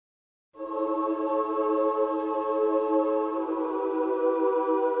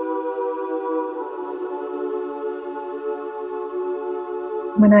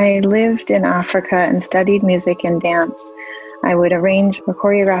When I lived in Africa and studied music and dance, I would arrange or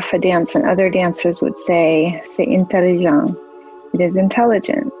choreograph a dance, and other dancers would say, c'est intelligent. It is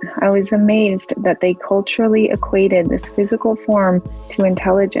intelligent. I was amazed that they culturally equated this physical form to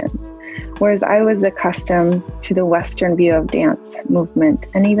intelligence, whereas I was accustomed to the Western view of dance, movement,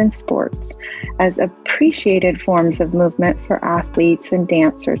 and even sports as appreciated forms of movement for athletes and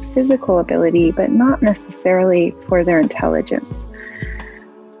dancers' physical ability, but not necessarily for their intelligence.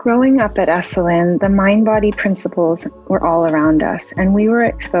 Growing up at Esalen, the mind-body principles were all around us, and we were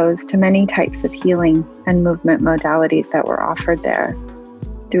exposed to many types of healing and movement modalities that were offered there.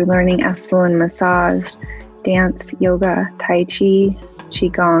 Through learning Esalen massage, dance, yoga, Tai Chi,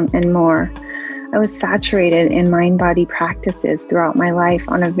 Qigong, and more, I was saturated in mind-body practices throughout my life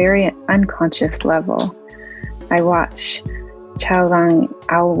on a very unconscious level. I watched Chaolang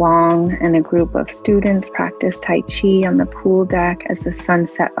Ao Wang and a group of students practice Tai Chi on the pool deck as the sun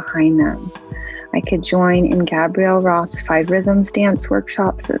set behind them. I could join in Gabrielle Roth's 5 Rhythms dance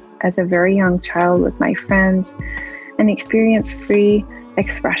workshops as a very young child with my friends and experience free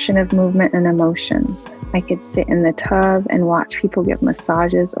expression of movement and emotions. I could sit in the tub and watch people give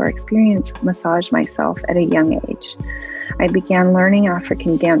massages or experience massage myself at a young age. I began learning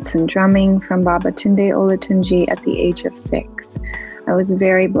African dance and drumming from Babatunde Olatunji at the age of 6. I was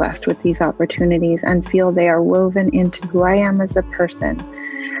very blessed with these opportunities and feel they are woven into who I am as a person,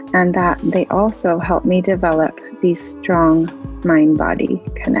 and that they also help me develop these strong mind-body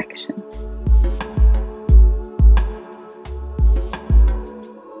connections.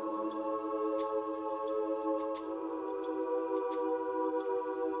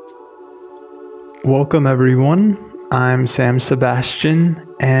 Welcome, everyone. I'm Sam Sebastian,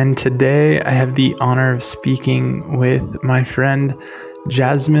 and today I have the honor of speaking with my friend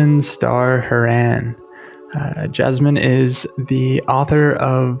Jasmine Star Haran. Jasmine is the author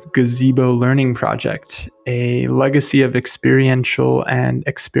of Gazebo Learning Project, a legacy of experiential and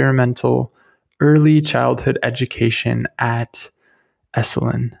experimental early childhood education at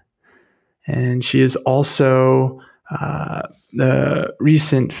Esalen. And she is also the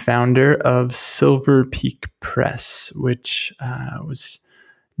recent founder of Silver Peak Press, which was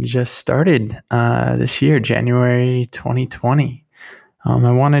just started this year, January 2020.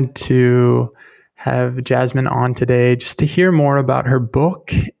 I wanted to have Jasmine on today just to hear more about her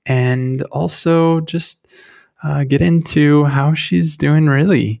book and also just get into how she's doing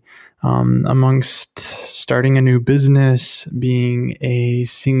really amongst starting a new business, being a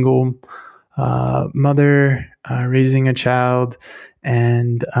single mother, raising a child,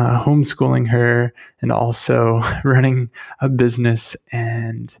 and homeschooling her, and also running a business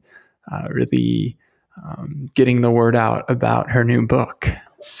and really getting the word out about her new book.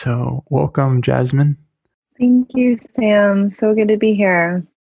 So welcome, Jasmine. Thank you, Sam. So good to be here.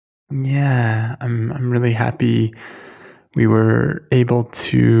 Yeah, I'm really happy we were able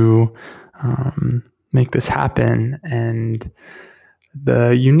to make this happen. And the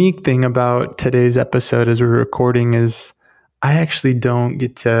unique thing about today's episode as we're recording is I actually don't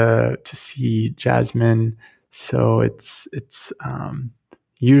get to see Jasmine, so it's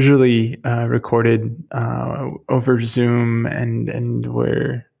usually recorded over Zoom and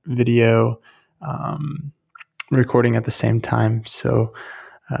we're video recording at the same time. So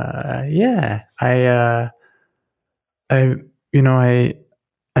yeah, I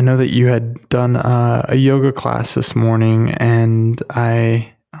know that you had done a yoga class this morning, and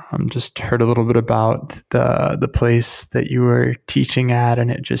I just heard a little bit about the place that you were teaching at, and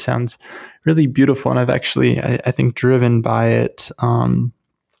it just sounds really beautiful. And I've actually, I think, driven by it.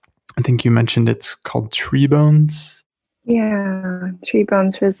 I think you mentioned it's called Tree Bones. Yeah, Tree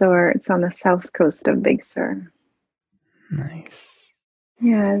Bones Resort. It's on the south coast of Big Sur. Nice.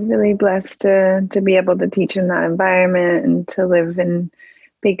 Yeah, I'm really blessed to be able to teach in that environment and to live in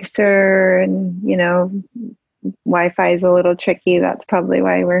Big Sur, and Wi-Fi is a little tricky. That's probably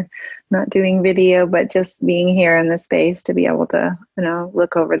why we're not doing video, but just being here in the space to be able to,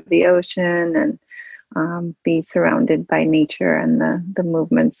 look over the ocean and be surrounded by nature and the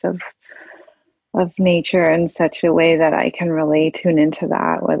movements of nature in such a way that I can really tune into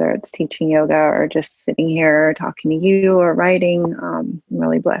that, whether it's teaching yoga or just sitting here talking to you or writing. I'm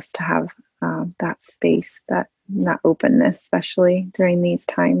really blessed to have that space, that openness, especially during these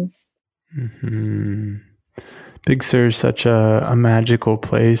times. Mm-hmm. Big Sur is such a magical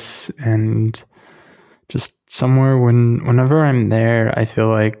place, and just somewhere whenever I'm there, I feel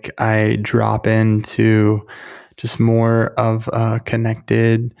like I drop into just more of a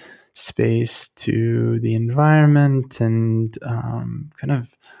connected space to the environment and kind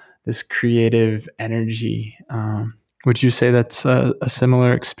of this creative energy Would you say that's a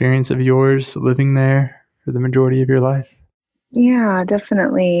similar experience of yours living there for the majority of your life? Yeah,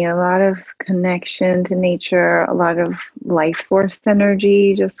 definitely. A lot of connection to nature, a lot of life force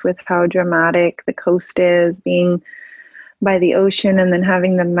energy, just with how dramatic the coast is, being by the ocean and then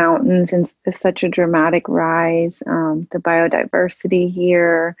having the mountains in such a dramatic rise. The biodiversity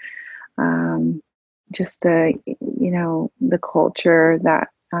here, um, just the culture that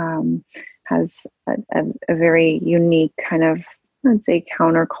has a very unique kind of, I'd say,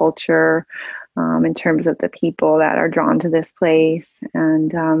 counterculture in terms of the people that are drawn to this place.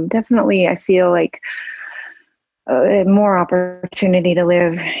 And definitely, I feel like more opportunity to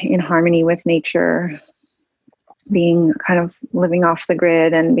live in harmony with nature, being kind of living off the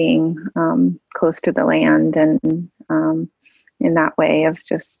grid and being close to the land, and in that way of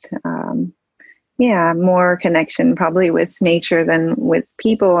just more connection probably with nature than with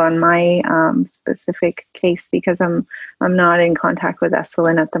people on my specific case, because I'm not in contact with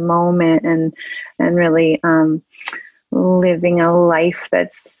Esalen at the moment, and really living a life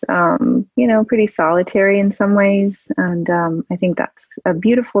that's pretty solitary in some ways, and I think that's a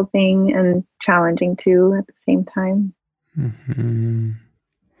beautiful thing and challenging too at the same time. Mm-hmm.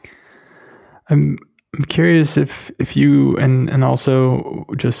 I'm curious if you and also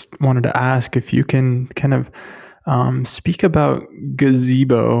just wanted to ask if you can kind of speak about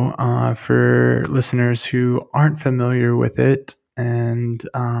gazebo for listeners who aren't familiar with it, and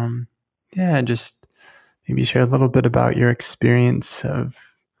just maybe share a little bit about your experience of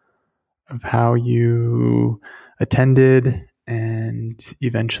how you attended and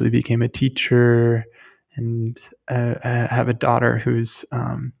eventually became a teacher, and I have a daughter who's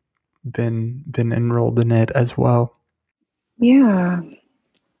been enrolled in it as well. Yeah.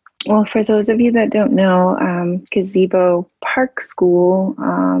 Well, for those of you that don't know, Gazebo Park School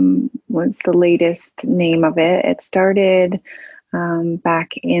was the latest name of it. It started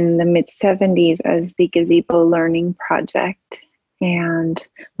back in the mid 70s as the Gazebo Learning Project, and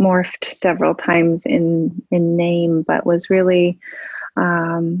morphed several times in name, but was really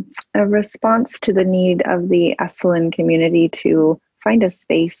a response to the need of the Esalen community to find a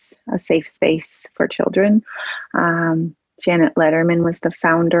safe space for children. Janet Letterman was the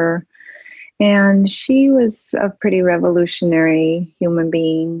founder, and she was a pretty revolutionary human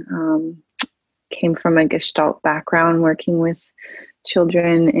being. Came from a Gestalt background, working with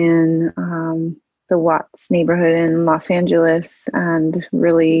children in the Watts neighborhood in Los Angeles, and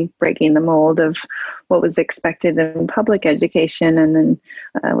really breaking the mold of what was expected in public education. And then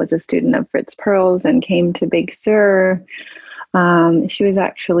was a student of Fritz Perls and came to Big Sur. She was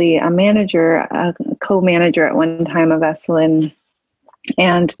actually a co-manager at one time of Esalen.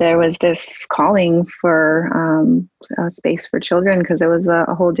 And there was this calling for a space for children, because there was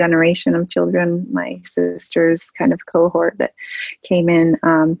a whole generation of children, my sister's kind of cohort, that came in.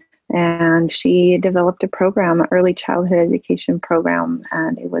 And she developed a program, an early childhood education program,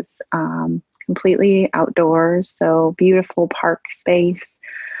 and it was completely outdoors, so beautiful park space,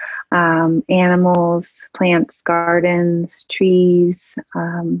 animals, plants, gardens, trees,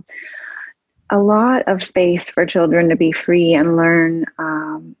 a lot of space for children to be free and learn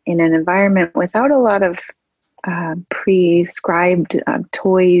in an environment without a lot of prescribed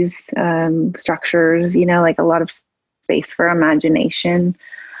toys, structures, like a lot of space for imagination.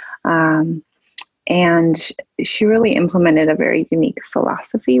 And she really implemented a very unique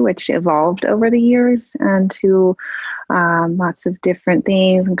philosophy, which evolved over the years into lots of different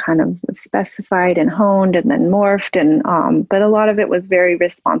things, and kind of was specified and honed and then morphed. And but a lot of it was very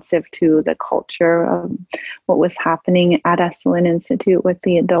responsive to the culture of what was happening at Esalen Institute with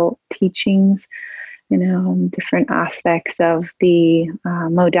the adult teachings, different aspects of the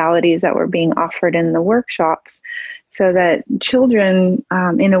modalities that were being offered in the workshops, so that children,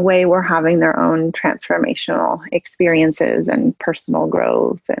 in a way, were having their own transformational experiences and personal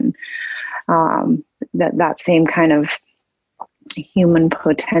growth, and that same kind of human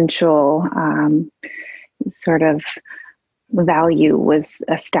potential sort of value was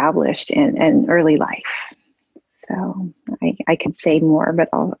established in early life. So I could say more, but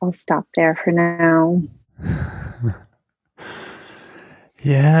I'll stop there for now.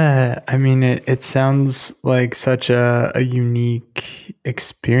 Yeah, I mean, it sounds like such a unique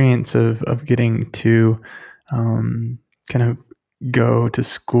experience of getting to kind of go to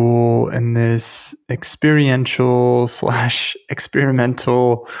school in this experiential /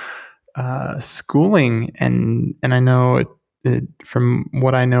 experimental schooling. And I know it from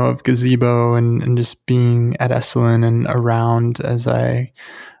what I know of Gazebo and just being at Esalen and around, as I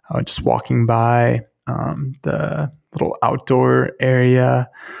just walking by the little outdoor area,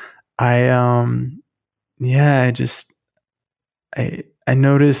 I I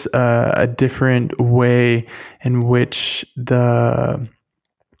notice a different way in which the,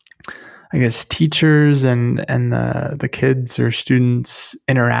 I guess, teachers and the kids or students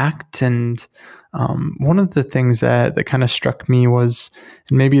interact. And one of the things that kind of struck me was,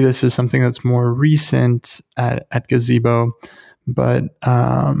 and maybe this is something that's more recent at Gazebo, but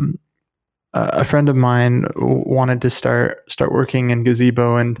a friend of mine wanted to start working in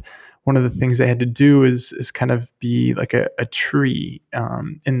Gazebo, and one of the things they had to do is kind of be like a tree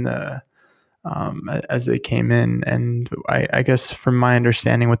in the as they came in. And I guess from my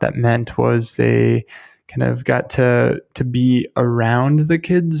understanding, what that meant was they kind of got to be around the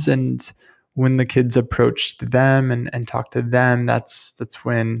kids, and when the kids approached them and talked to them, that's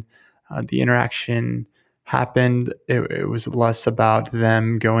when the interaction happened. It was less about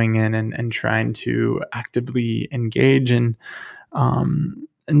them going in and trying to actively engage. And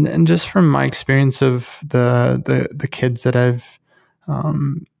just from my experience of the kids that I've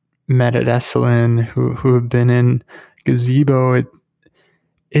met at Esalen who have been in Gazebo,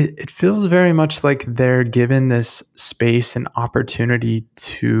 it feels very much like they're given this space and opportunity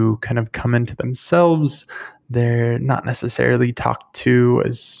to kind of come into themselves. They're not necessarily talked to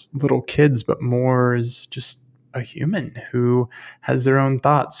as little kids, but more as just a human who has their own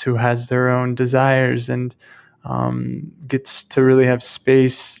thoughts, who has their own desires, and gets to really have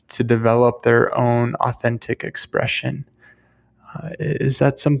space to develop their own authentic expression. Is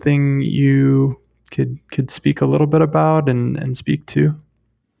that something you could speak a little bit about and speak to?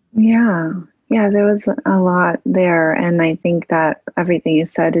 Yeah. Yeah, there was a lot there. And I think that everything you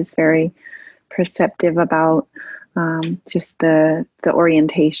said is very perceptive about just the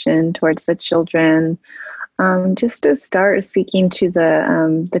orientation towards the children. Just to start speaking to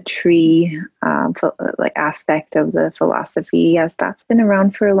the tree like aspect of the philosophy, yes, that's been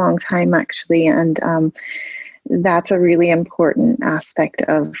around for a long time actually, and that's a really important aspect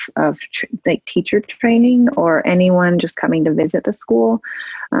of like teacher training or anyone just coming to visit the school,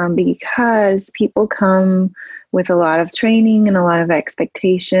 because people come with a lot of training and a lot of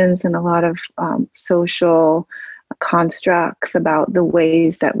expectations and a lot of social constructs about the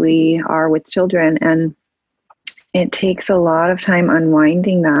ways that we are with children. And it takes a lot of time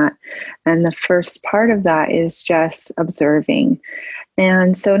unwinding that. And the first part of that is just observing.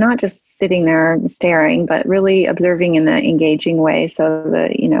 And so not just sitting there staring, but really observing in an engaging way. So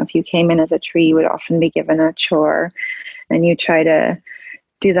that, if you came in as a tree, you would often be given a chore, and you try to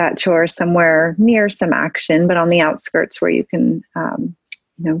do that chore somewhere near some action, but on the outskirts where you can,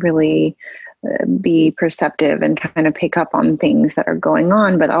 really be perceptive and kind of pick up on things that are going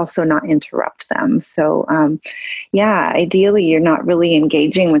on, but also not interrupt them. So, ideally, you're not really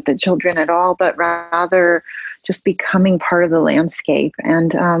engaging with the children at all, but rather just becoming part of the landscape.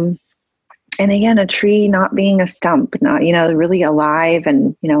 And again, a tree not being a stump, not, really alive,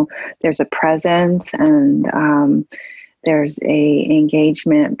 and, there's a presence and there's a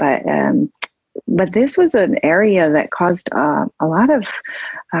engagement, but this was an area that caused a lot of,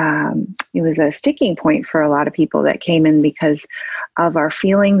 it was a sticking point for a lot of people that came in because of our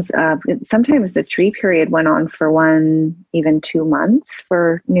feelings of, sometimes the tree period went on for 1, even 2 months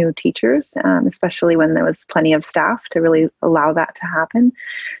for new teachers, especially when there was plenty of staff to really allow that to happen.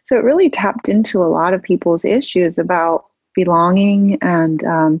 So it really tapped into a lot of people's issues about belonging, and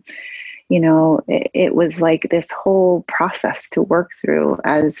it was like this whole process to work through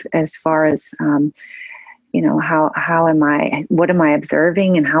as far as, what am I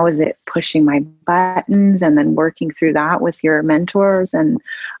observing, and how is it pushing my buttons, and then working through that with your mentors. And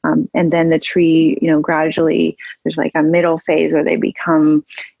then the tree, gradually there's like a middle phase where they become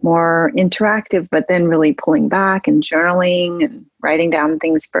more interactive, but then really pulling back and journaling and writing down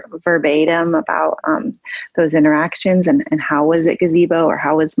things verbatim about those interactions, and how was it Gazebo, or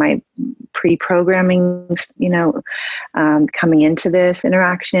how was my pre-programming, coming into this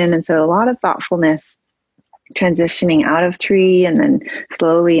interaction. And so a lot of thoughtfulness transitioning out of tree and then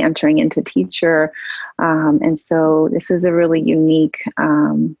slowly entering into teacher. And so this is a really unique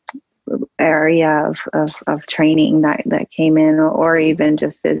area of training that came in, or even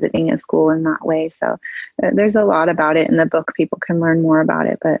just visiting a school in that way. So there's a lot about it in the book. People can learn more about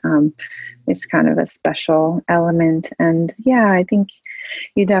it, but it's kind of a special element. And I think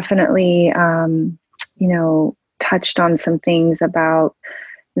you definitely, touched on some things about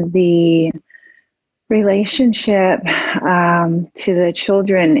the relationship to the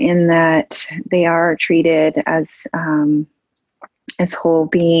children, in that they are treated as whole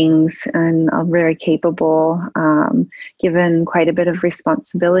beings and are very capable, given quite a bit of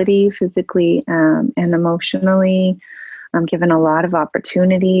responsibility physically and emotionally, given a lot of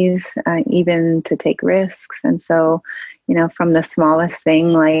opportunities, even to take risks. And so, from the smallest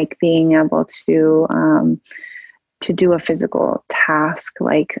thing, like being able to do a physical task,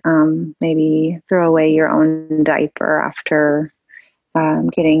 like maybe throw away your own diaper after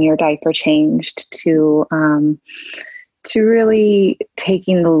getting your diaper changed, to really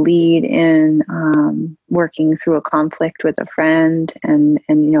taking the lead in working through a conflict with a friend, and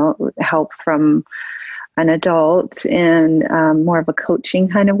help from an adult in more of a coaching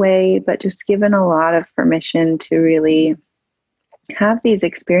kind of way, but just given a lot of permission to really have these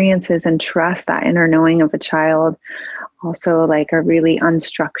experiences and trust that inner knowing of a child. Also, like a really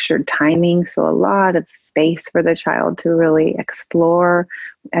unstructured timing, so a lot of space for the child to really explore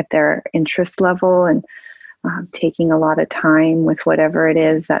at their interest level, and taking a lot of time with whatever it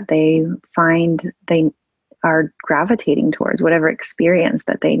is that they find they are gravitating towards, whatever experience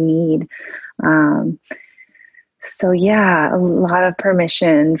that they need. So yeah, a lot of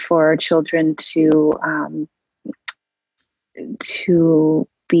permission for children to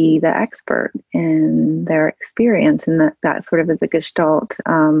be the expert in their experience, and that sort of is a Gestalt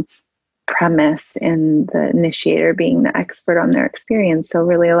premise in the initiator being the expert on their experience. So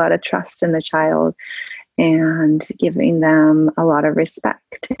really a lot of trust in the child, and giving them a lot of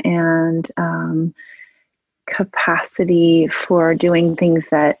respect and capacity for doing things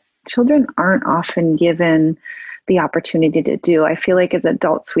that children aren't often given the opportunity to do. I feel like as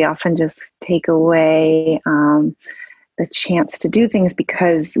adults, we often just take away the chance to do things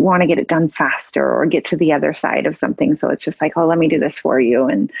because we want to get it done faster or get to the other side of something. So it's just like, oh, let me do this for you.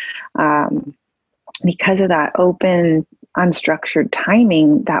 And because of that open, unstructured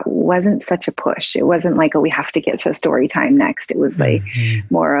timing, that wasn't such a push. It wasn't like, oh, we have to get to story time next. It was like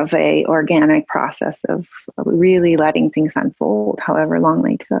more of a organic process of really letting things unfold, however long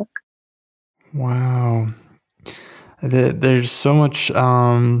they took. Wow. There's so much,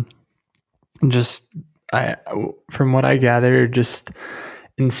 from what I gather, just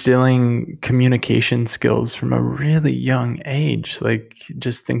instilling communication skills from a really young age, like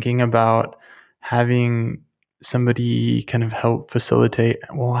just thinking about having somebody kind of help facilitate,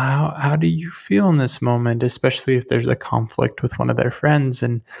 well, how do you feel in this moment, especially if there's a conflict with one of their friends,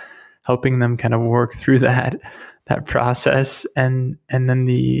 and helping them kind of work through that process. And then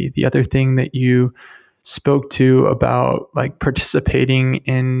the other thing that you spoke to about, like participating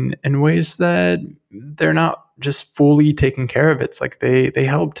in ways that they're not just fully taking care of. It's like they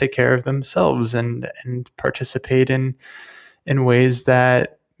help take care of themselves, and participate in ways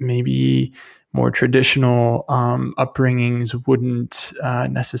that maybe more traditional upbringings wouldn't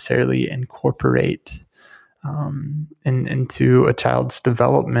necessarily incorporate into a child's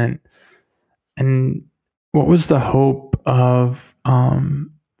development. And what was the hope of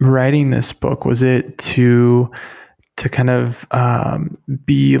writing this book? Was it to kind of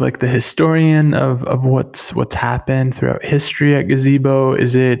be like the historian of what's happened throughout history at Gazebo?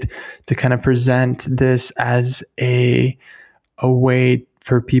 Is it to kind of present this as a way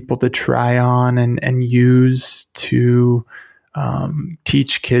for people to try on and use to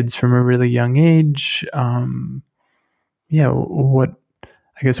teach kids from a really young age? What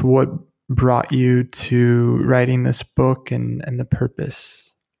brought you to writing this book, and the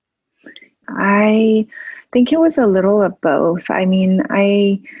purpose? I think it was a little of both. I mean,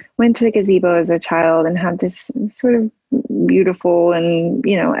 I went to the Gazebo as a child and had this sort of beautiful and,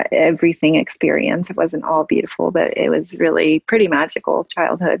 everything experience. It wasn't all beautiful, but it was really pretty magical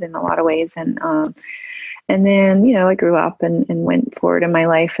childhood in a lot of ways. And then, I grew up and went forward in my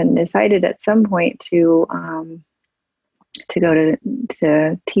life and decided at some point to go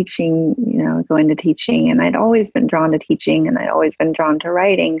to teaching, go into teaching. And I'd always been drawn to teaching, and I'd always been drawn to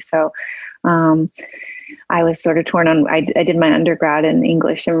writing. So I was sort of torn on. I did my undergrad in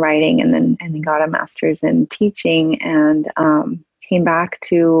English and writing, and then got a master's in teaching, and came back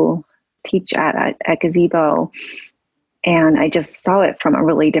to teach at Gazebo. And I just saw it from a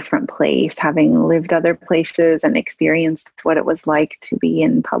really different place, having lived other places and experienced what it was like to be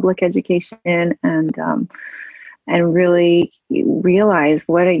in public education, and really realize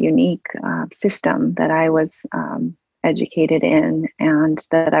what a unique system that I was educated in, and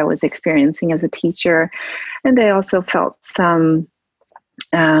that I was experiencing as a teacher. And I also felt some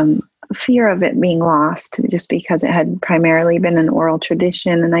fear of it being lost, just because it had primarily been an oral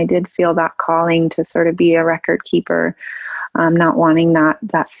tradition. And I did feel that calling to sort of be a record keeper, not wanting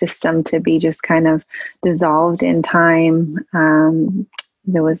that system to be just kind of dissolved in time.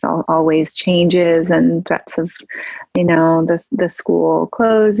 There was always changes and threats of, the school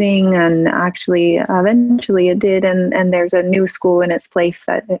closing, and actually eventually it did. And there's a new school in its place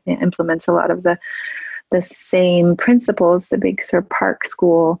that implements a lot of the the same principles, the Big Sur Park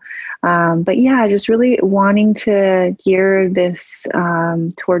School. But yeah, just really wanting to gear this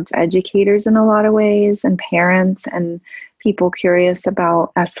towards educators in a lot of ways, and parents and people curious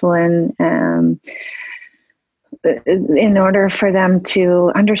about Esalen, in order for them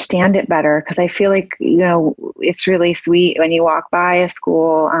to understand it better. Because I feel like, it's really sweet when you walk by a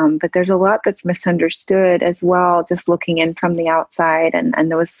school, but there's a lot that's misunderstood as well, just looking in from the outside. And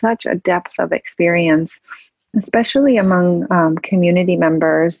there was such a depth of experience, especially among community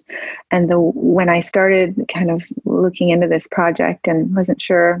members. And when I started kind of looking into this project and wasn't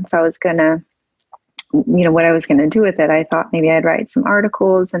sure if I was going to, what I was going to do with it, I thought maybe I'd write some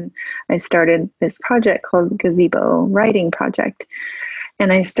articles, and I started this project called Gazebo Writing Project.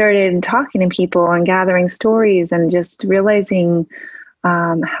 And I started talking to people and gathering stories, and just realizing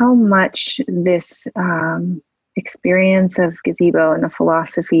how much this experience of gazebo and the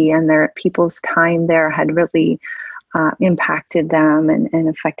philosophy and their people's time there had really impacted them and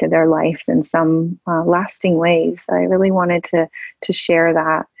affected their lives in some lasting ways. I really wanted to share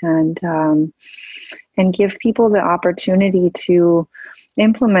that and give people the opportunity to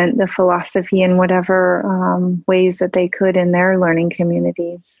implement the philosophy in whatever ways that they could in their learning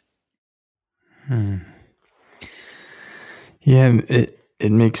communities. Yeah,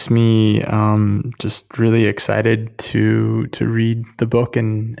 it makes me just really excited to read the book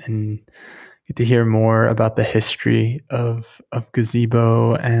and get to hear more about the history of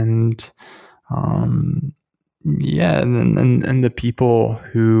gazebo and and the people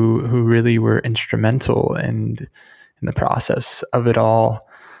who really were instrumental in the process of it all,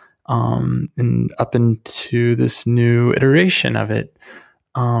 and up into this new iteration of it.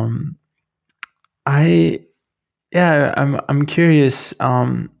 I'm curious.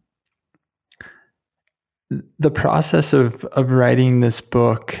 The process of writing this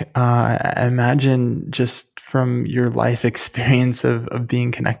book, I imagine, just from your life experience of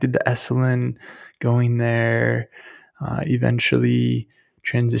being connected to Esalen, going there, eventually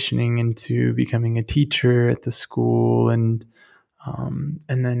transitioning into becoming a teacher at the school, and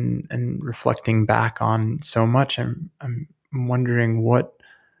then reflecting back on so much. I'm wondering what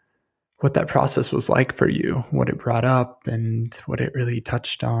that process was like for you, what it brought up, and what it really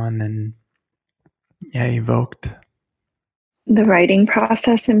touched on and evoked. The writing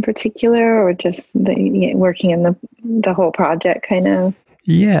process in particular, or just working in the whole project kind of?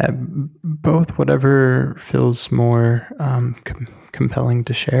 Yeah, both, whatever feels more compelling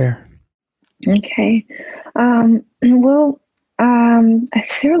to share. Okay. I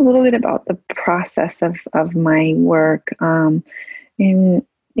share a little bit about the process of my work.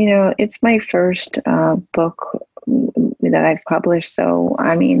 It's my first book that I've published. So,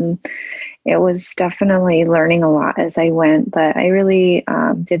 I mean, it was definitely learning a lot as I went, but I really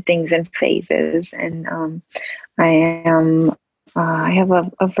did things in phases. And I have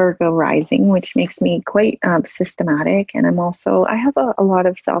a Virgo rising, which makes me quite systematic. And I have a lot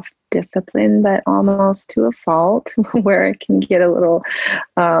of self-discipline, but almost to a fault where it can get a little,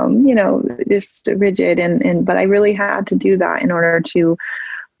 just rigid. But I really had to do that in order to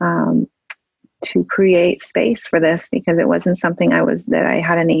create space for this, because it wasn't something that I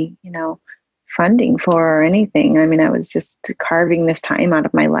had any, funding for or anything. I mean, I was just carving this time out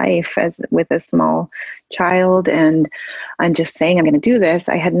of my life with a small child, and I'm just saying I'm going to do this.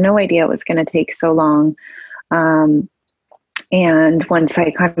 I had no idea it was going to take so long. And once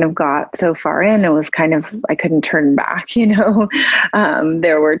I kind of got so far in, it was kind of, I couldn't turn back,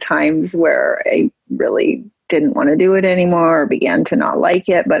 There were times where I really didn't want to do it anymore or began to not like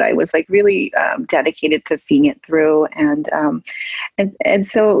it, but I was like really dedicated to seeing it through. And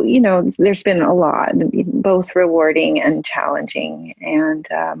so, there's been a lot, both rewarding and challenging. And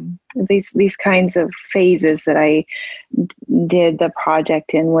these kinds of phases that I did the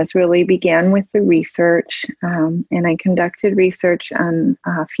project in began with the research. And I conducted research on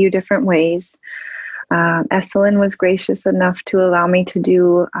a few different ways. Esalen was gracious enough to allow me to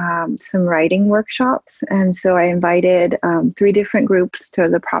do some writing workshops. And so I invited 3 different groups to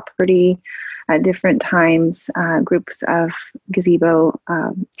the property at different times, groups of gazebo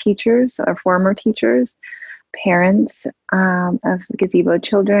teachers or former teachers, parents of gazebo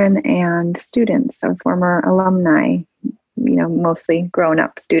children, and students or former alumni, mostly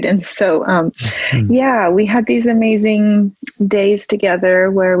grown-up students. So we had these amazing days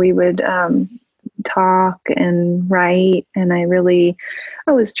together where we would talk and write, and I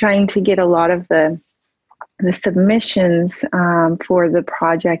was trying to get a lot of the the submissions for the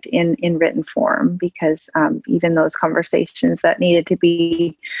project in written form, because even those conversations that needed to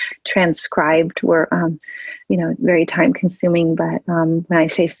be transcribed were, very time consuming. But when I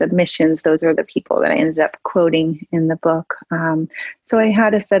say submissions, those are the people that I ended up quoting in the book. So I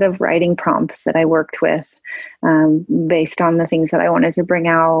had a set of writing prompts that I worked with based on the things that I wanted to bring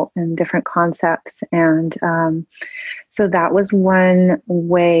out and different concepts. And so that was one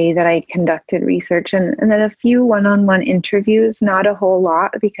way that I conducted research, and then a few one-on-one interviews, not a whole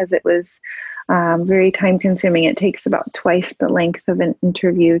lot because it was very time consuming. It takes about twice the length of an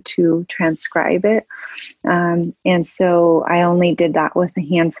interview to transcribe it. And so I only did that with a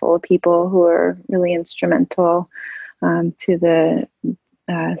handful of people who are really instrumental to the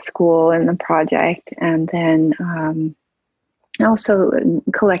school and the project. And then also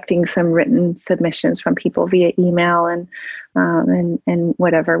collecting some written submissions from people via email and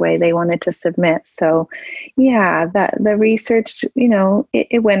whatever way they wanted to submit. So yeah, that the research,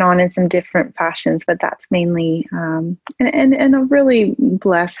 it went on in some different fashions, but that's mainly and a really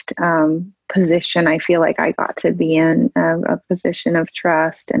blessed position. I feel like I got to be in a position of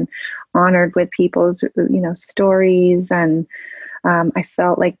trust and honored with people's stories. And I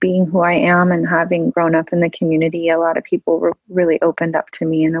felt like being who I am and having grown up in the community, a lot of people were really opened up to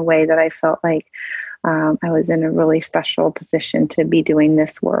me in a way that I felt like I was in a really special position to be doing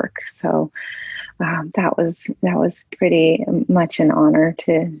this work. So that was pretty much an honor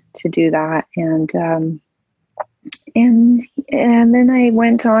to do that. And then I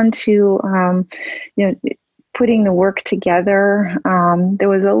went on to putting the work together. There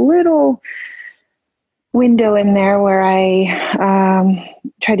was a little window in there where I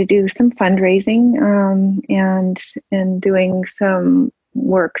tried to do some fundraising and doing some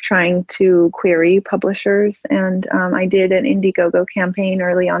work trying to query publishers. And I did an Indiegogo campaign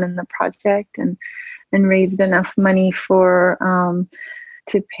early on in the project and raised enough money for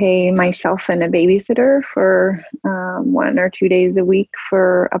to pay myself and a babysitter for 1 or 2 days a week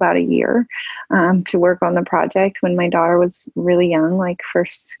for about a year to work on the project when my daughter was really young, like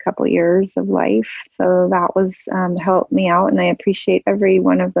first couple years of life. So that was helped me out, and I appreciate every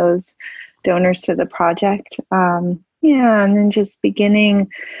one of those donors to the project. And then just beginning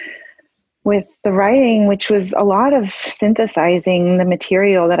with the writing, which was a lot of synthesizing the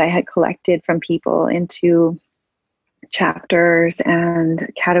material that I had collected from people into chapters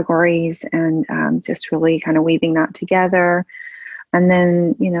and categories, and just really kind of weaving that together, and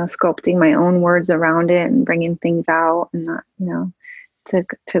then sculpting my own words around it and bringing things out. And that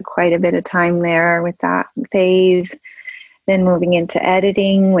took quite a bit of time there with that phase. Then moving into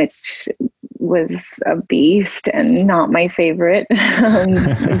editing, which was a beast and not my favorite,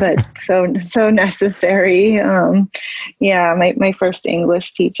 but so necessary. My first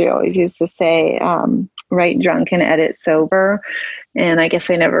English teacher always used to say, write drunk and edit sober. And I guess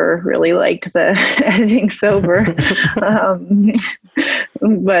I never really liked the editing sober.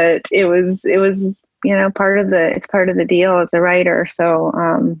 But it was part of the deal as a writer.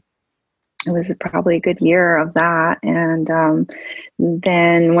 So it was probably a good year of that. And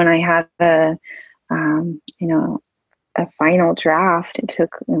then when I had a final draft, it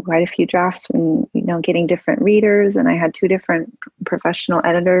took quite a few drafts when, getting different readers. And I had 2 different professional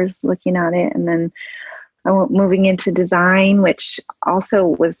editors looking at it. And then I went moving into design, which also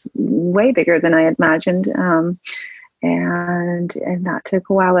was way bigger than I had imagined. And that took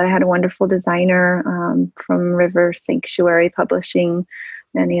a while. I had a wonderful designer from River Sanctuary Publishing.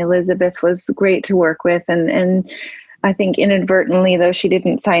 Annie Elizabeth was great to work with. And I think inadvertently, though she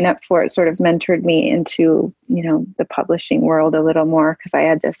didn't sign up for it, sort of mentored me into, the publishing world a little more, because I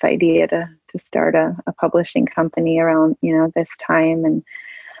had this idea to start a publishing company around, this time.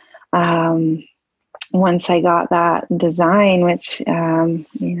 And once I got that design, which,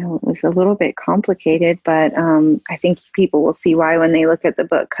 was a little bit complicated, but I think people will see why when they look at the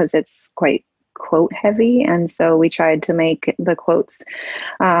book, because it's quite quote heavy. And so we tried to make the quotes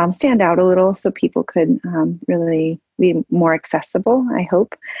stand out a little so people could really be more accessible, I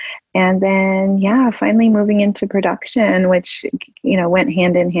hope. And then, finally moving into production, which, went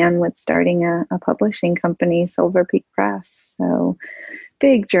hand in hand with starting a publishing company, Silver Peak Press. So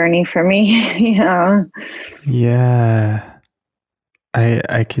big journey for me. Yeah.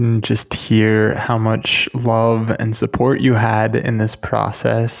 I can just hear how much love and support you had in this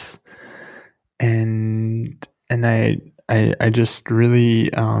process. And I just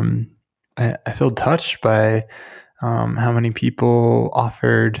really I feel touched by how many people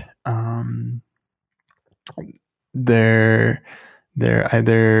offered their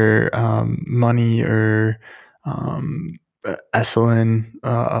either money or Esalen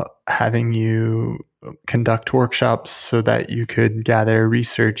having you conduct workshops so that you could gather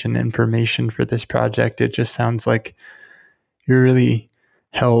research and information for this project. It just sounds like you're really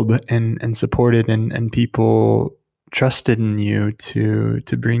held and supported, and people trusted in you to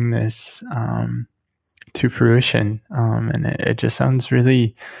bring this to fruition. And it just sounds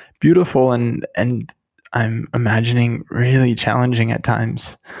really beautiful, and I'm imagining really challenging at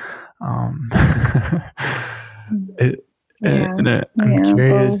times. I'm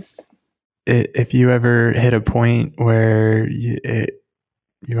curious if you ever hit a point where you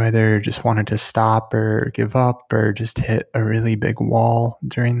either just wanted to stop or give up or just hit a really big wall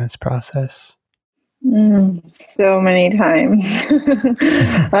during this process. So many times.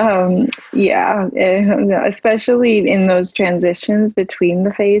 Especially in those transitions between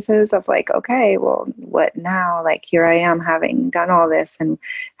the phases of like, okay, well, what now? Like, here I am having done all this, and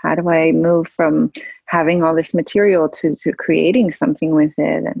how do I move from having all this material to creating something with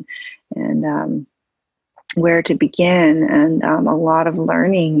it, and where to begin, and a lot of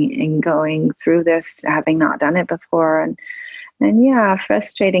learning in going through this, having not done it before, and yeah,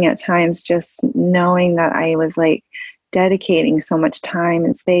 frustrating at times, just knowing that I was like dedicating so much time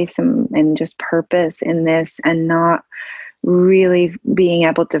and space and just purpose in this, and not really being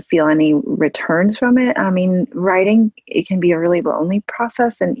able to feel any returns from it. I mean, writing, it can be a really lonely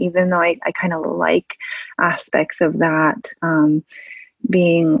process. And even though I kind of like aspects of that,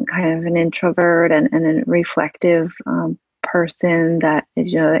 being kind of an introvert and a reflective person, that,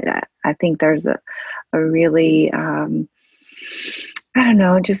 I think there's a really, I don't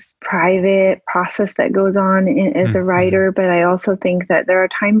know, just private process that goes on as a writer. But I also think that there are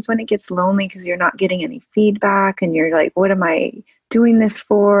times when it gets lonely because you're not getting any feedback, and you're like, what am I doing this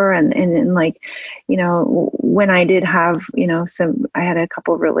for? And like, when I did have, I had a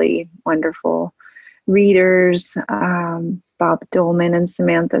couple really wonderful readers, Bob Dolman and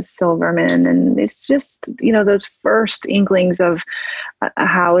Samantha Silverman. And it's just, those first inklings of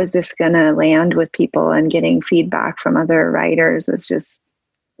how is this going to land with people, and getting feedback from other writers was just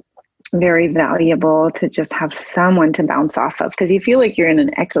very valuable to just have someone to bounce off of, because you feel like you're in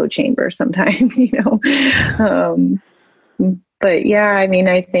an echo chamber sometimes, But yeah, I mean,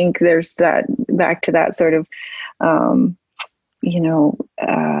 I think there's that, back to that sort of, I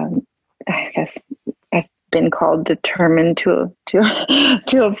guess I've been called determined to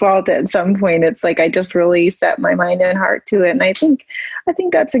a fault at some point. It's like I just really set my mind and heart to it, and I think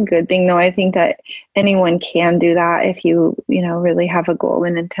that's a good thing. Though I think that anyone can do that if you really have a goal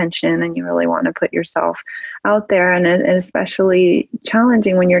and intention, and you really want to put yourself out there. And especially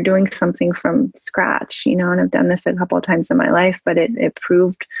challenging when you're doing something from scratch. And I've done this a couple of times in my life, but it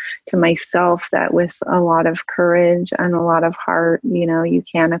proved to myself that with a lot of courage and a lot of heart, you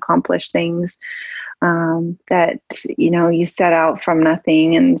can accomplish things that you set out from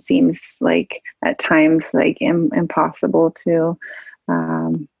nothing, and seems like at times like impossible to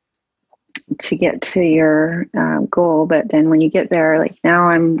get to your goal. But then when you get there, like now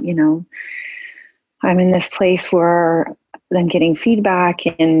I'm in this place where I'm getting feedback,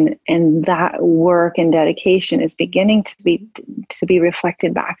 and that work and dedication is beginning to be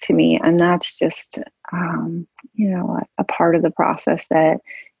reflected back to me, and that's just a part of the process that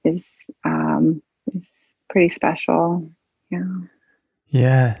is pretty special.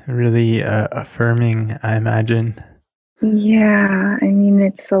 Yeah, really affirming, I imagine. Yeah, I mean,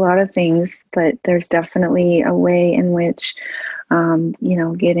 it's a lot of things, but there's definitely a way in which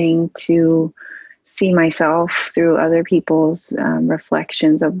getting to see myself through other people's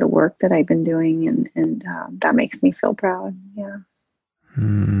reflections of the work that I've been doing, and that makes me feel proud. Yeah.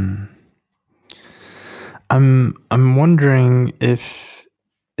 I'm wondering if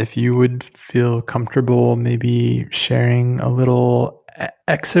you would feel comfortable maybe sharing a little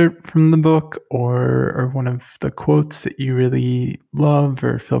excerpt from the book, or one of the quotes that you really love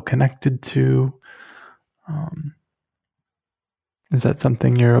or feel connected to. Is that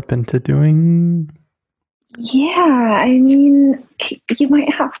something you're open to doing? Yeah, I mean, you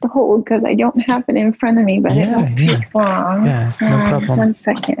might have to hold because I don't have it in front of me, but it won't take long. Yeah, no problem. 1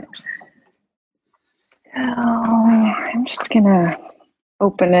 second. Oh, I'm just gonna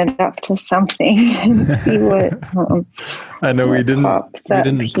open it up to something and see what. I know we didn't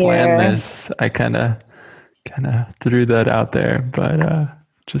plan this. I kind of threw that out there, but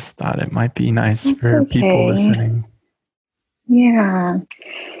just thought it might be nice for people listening. Yeah.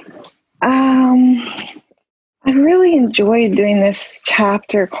 I really enjoyed doing this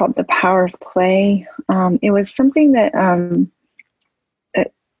chapter called The Power of Play. It was something that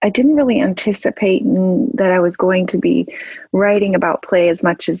I didn't really anticipate that I was going to be writing about play as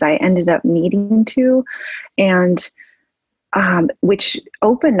much as I ended up needing to. And which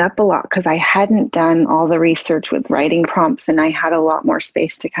opened up a lot because I hadn't done all the research with writing prompts, and I had a lot more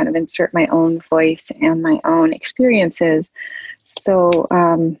space to kind of insert my own voice and my own experiences. So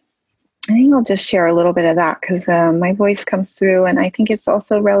I think I'll just share a little bit of that because my voice comes through, and I think it's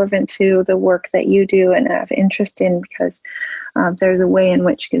also relevant to the work that you do and have interest in, because there's a way in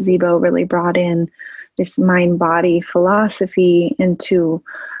which Gazebo really brought in this mind-body philosophy into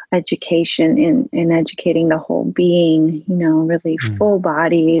education, in educating the whole being, really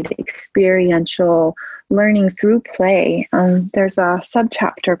full-bodied, experiential learning through play. There's a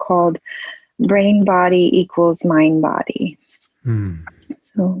subchapter called Brain Body equals Mind Body.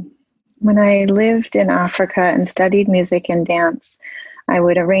 So when I lived in Africa and studied music and dance, I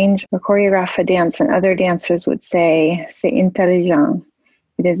would arrange or choreograph a dance, and other dancers would say, c'est intelligent.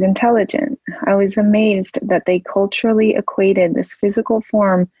 It is intelligent. I was amazed that they culturally equated this physical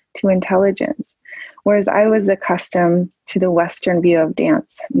form to intelligence, whereas I was accustomed to the Western view of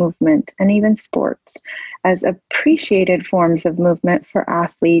dance, movement, and even sports as appreciated forms of movement for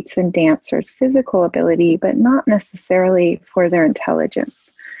athletes and dancers' physical ability, but not necessarily for their intelligence.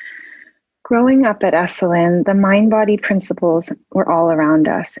 Growing up at Esalen, the mind-body principles were all around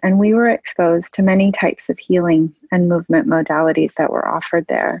us, and we were exposed to many types of healing and movement modalities that were offered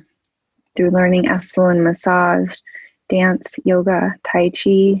there. Through learning Esalen massage, dance, yoga, Tai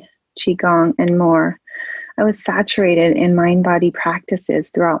Chi, Qigong, and more, I was saturated in mind-body practices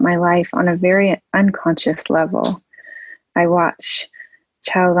throughout my life on a very unconscious level. I watched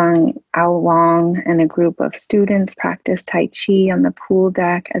Chaolang Ao Wang and a group of students practice Tai Chi on the pool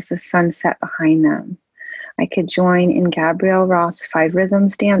deck as the sun set behind them. I could join in Gabrielle Roth's 5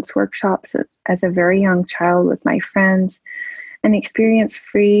 Rhythms dance workshops as a very young child with my friends and experience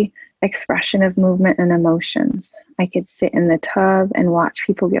free expression of movement and emotions. I could sit in the tub and watch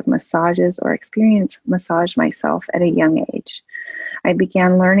people give massages or experience massage myself at a young age. I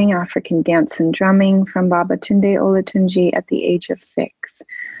began learning African dance and drumming from Babatunde Olatunji at the age of 6.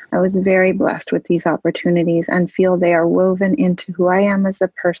 I was very blessed with these opportunities and feel they are woven into who I am as a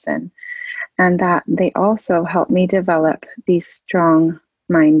person, and that they also help me develop these strong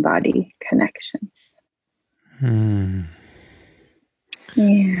mind-body connections.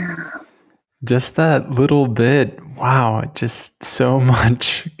 Yeah. Just that little bit, wow, just so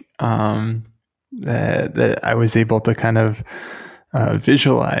much that I was able to kind of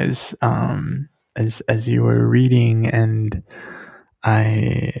visualize as you were reading, and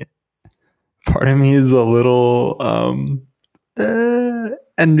part of me is a little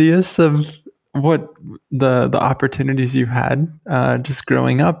envious of what the opportunities you had just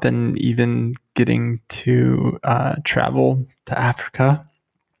growing up, and even getting to travel to Africa.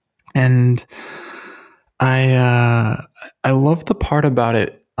 And I love the part about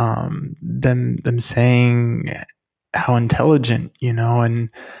it, them saying how intelligent, and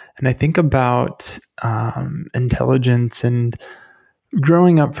I think about intelligence, and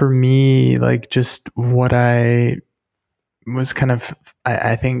growing up for me, like just what I was kind of,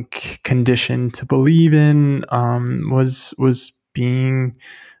 I think, conditioned to believe in was being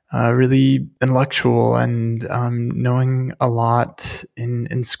really intellectual and knowing a lot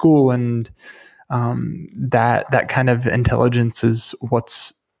in school, and that kind of intelligence is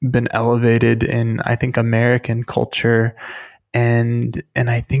what's been elevated in, I think, American culture, and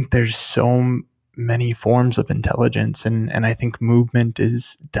I think there's so many forms of intelligence, and I think movement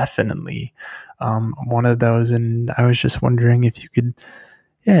is definitely one of those. And I was just wondering if you could,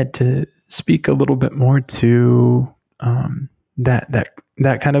 to speak a little bit more to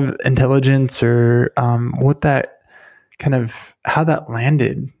that kind of intelligence, or what that kind of, how that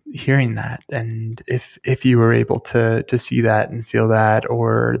landed, hearing that, and if you were able to see that and feel that,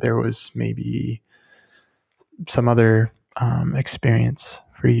 or there was maybe some other experience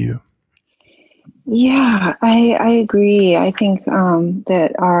for you. Yeah, I agree. I think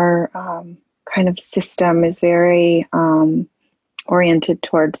that our kind of system is very oriented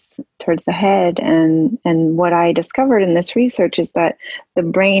towards the head, and what I discovered in this research is that the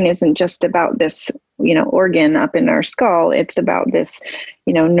brain isn't just about this organ up in our skull. It's about this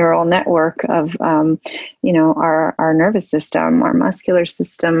neural network of our nervous system, our muscular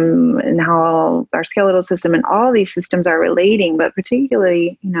system, and how our skeletal system, and all these systems are relating, but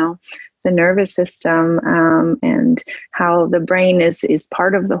particularly the nervous system, and how the brain is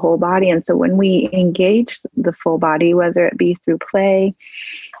part of the whole body. And so when we engage the full body, whether it be through play,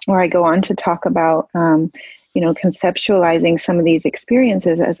 or I go on to talk about, conceptualizing some of these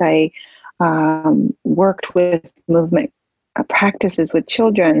experiences as I worked with movement practices with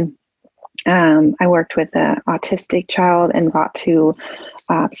children. I worked with an autistic child and got to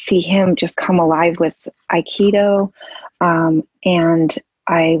see him just come alive with Aikido. And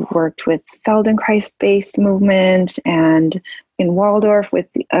I worked with Feldenkrais-based movements and in Waldorf with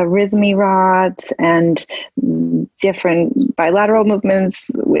arrhythmia rods and different bilateral movements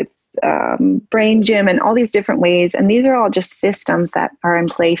with brain gym and all these different ways. And these are all just systems that are in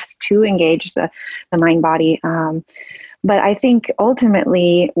place to engage the mind body. But I think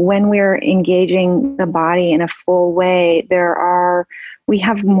ultimately, when we're engaging the body in a full way, we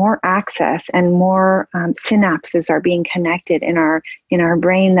have more access and more synapses are being connected in our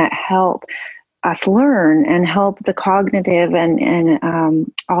brain that help us learn and help the cognitive and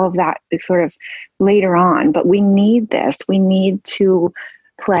all of that sort of later on. But we need this. We need to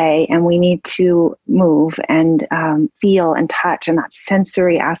play and we need to move and feel and touch, and that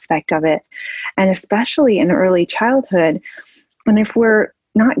sensory aspect of it. And especially in early childhood. And if we're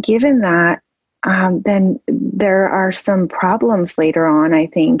not given that, then there are some problems later on, I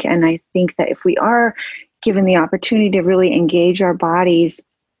think. And I think that if we are given the opportunity to really engage our bodies,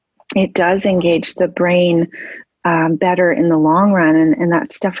 it does engage the brain better in the long run. And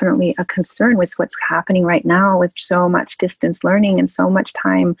that's definitely a concern with what's happening right now with so much distance learning and so much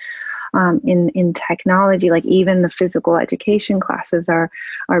time in technology. Like even the physical education classes are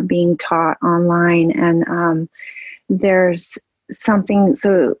being taught online. And there's something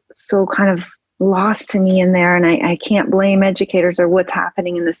so kind of lost to me in there. And I can't blame educators or what's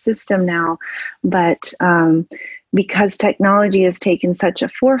happening in the system now. But because technology has taken such a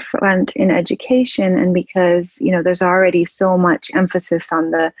forefront in education, and because, there's already so much emphasis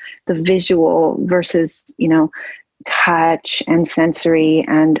on the visual versus, touch and sensory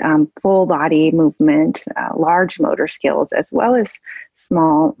and full body movement, large motor skills, as well as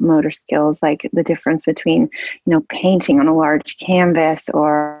small motor skills, like the difference between, painting on a large canvas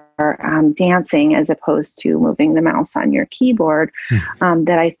or dancing as opposed to moving the mouse on your keyboard,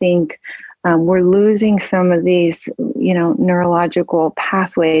 that I think we're losing some of these, neurological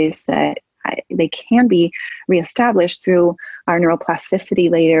pathways that they can be reestablished through our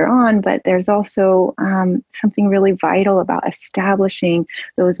neuroplasticity later on. But there's also something really vital about establishing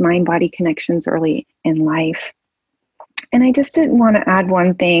those mind-body connections early in life. And I just did want to add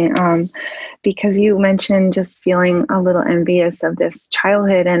one thing, because you mentioned just feeling a little envious of this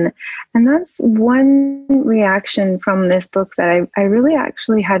childhood. And that's one reaction from this book that I really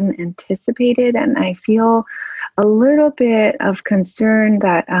actually hadn't anticipated. And I feel a little bit of concern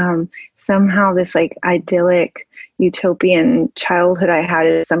that somehow this like idyllic utopian childhood I had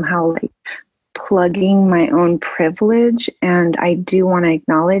is somehow like plugging my own privilege. And I do want to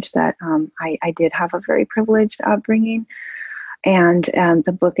acknowledge that I did have a very privileged upbringing. And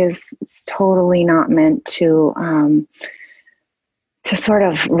the book is totally not meant to sort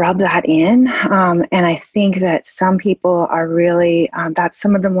of rub that in. And I think that some people are really, that's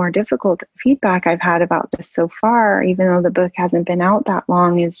some of the more difficult feedback I've had about this so far, even though the book hasn't been out that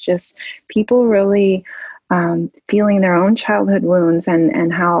long, is just people really feeling their own childhood wounds and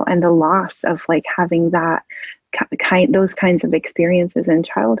the loss of like having that those kinds of experiences in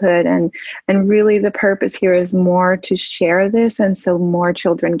childhood. And really the purpose here is more to share this, and so more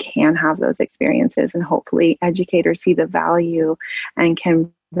children can have those experiences, and hopefully educators see the value and can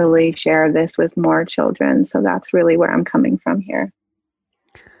really share this with more children. So that's really where I'm coming from here.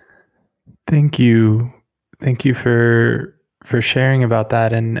 Thank you for sharing about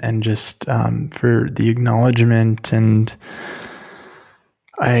that, and just for the acknowledgement. And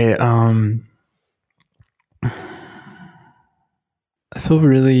I feel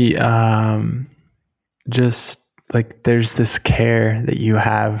really just like there's this care that you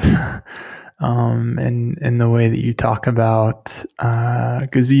have in the way that you talk about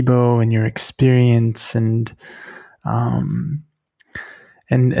gazebo and your experience, and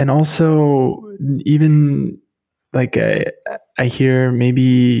also even like I hear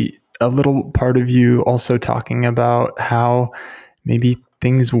maybe a little part of you also talking about how maybe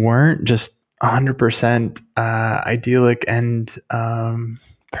things weren't just 100% idyllic and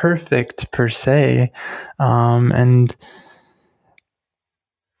perfect per se. And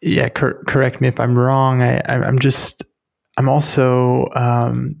yeah, correct me if I'm wrong. I'm also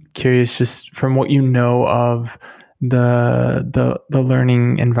curious, just from what you know of the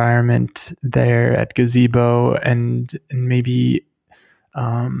learning environment there at Gazebo, and maybe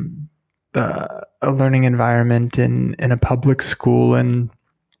a learning environment in a public school, and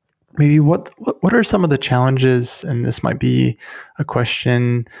maybe what are some of the challenges? And this might be a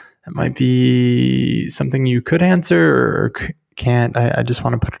question that might be something you could answer or can't. I just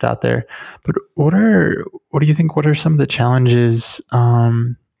want to put it out there. But what do you think? What are some of the challenges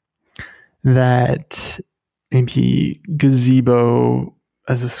that maybe Gazebo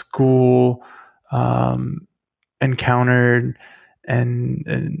as a school encountered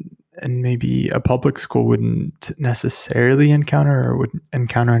and maybe a public school wouldn't necessarily encounter, or would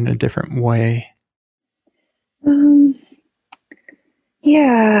encounter in a different way?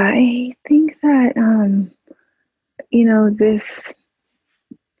 Yeah, I think that, this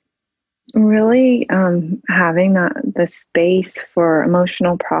really having the space for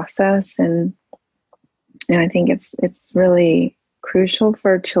emotional process, and I think it's really crucial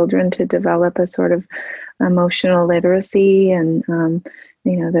for children to develop a sort of emotional literacy, and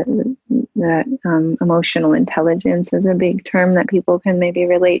that emotional intelligence is a big term that people can maybe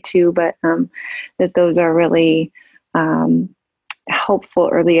relate to, but that those are really helpful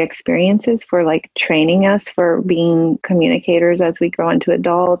early experiences for like training us for being communicators as we grow into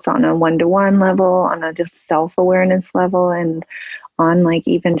adults, on a one-to-one level, on a just self-awareness level, and on like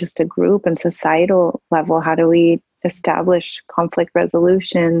even just a group and societal level. How do we establish conflict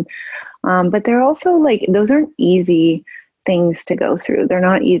resolution? But they're also like, those aren't easy things to go through. They're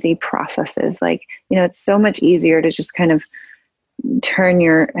not easy processes. Like, it's so much easier to just kind of turn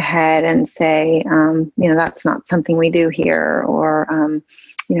your head and say, that's not something we do here, or,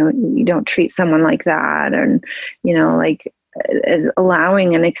 you don't treat someone like that. And, like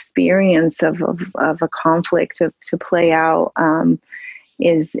allowing an experience of a conflict to play out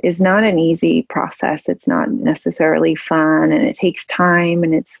is not an easy process. It's not necessarily fun, and it takes time,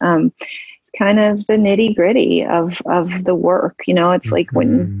 and it's kind of the nitty gritty of the work. It's like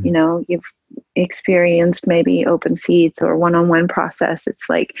when, you've experienced maybe open seats or one-on-one process, it's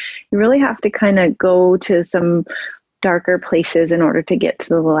like you really have to kind of go to some darker places in order to get to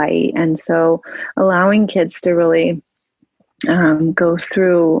the light. And so allowing kids to really go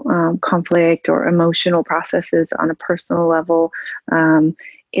through conflict or emotional processes on a personal level,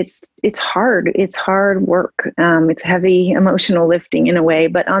 it's hard. It's hard work. It's heavy emotional lifting in a way,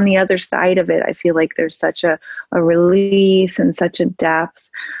 but on the other side of it, I feel like there's such a release and such a depth,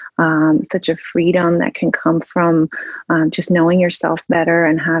 such a freedom that can come from just knowing yourself better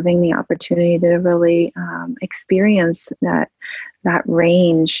and having the opportunity to really experience that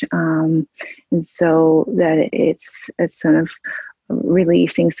range, and so that it's sort of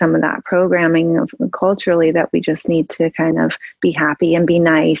releasing some of that programming of culturally that we just need to kind of be happy and be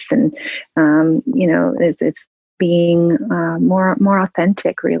nice, and it's being more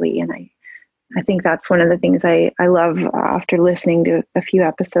authentic, really. And I think that's one of the things I love after listening to a few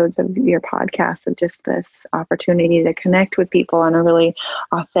episodes of your podcast, of just this opportunity to connect with people on a really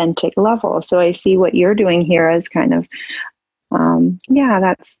authentic level. So I see what you're doing here as kind of,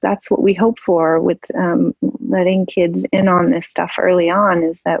 that's what we hope for with letting kids in on this stuff early on,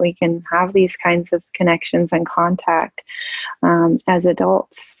 is that we can have these kinds of connections and contact as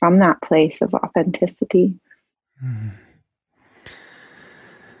adults from that place of authenticity. Mm-hmm.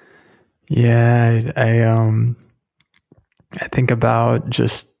 Yeah, I think about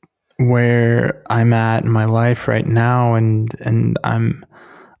just where I'm at in my life right now, and I'm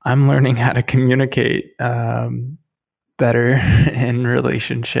learning how to communicate better in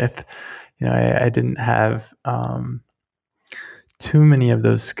relationship. I didn't have too many of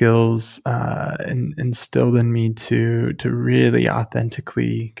those skills instilled in me to really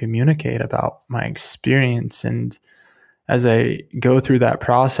authentically communicate about my experience. And as I go through that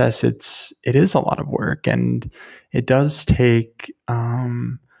process, it is a lot of work, and it does take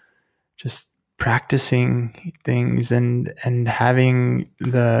just practicing things and having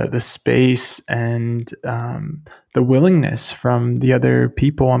the space and the willingness from the other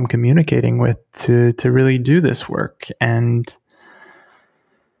people I'm communicating with to really do this work. And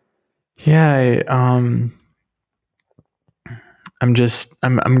yeah, I'm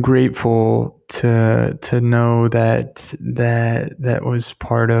grateful to know that was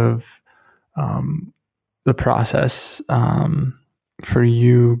part of the process for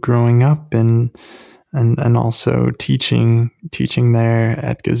you growing up, and also teaching there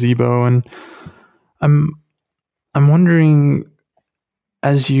at Gazebo. And I'm wondering,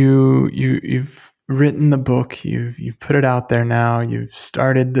 as you've written the book, you've put it out there now, you've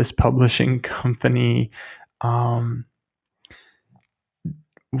started this publishing company,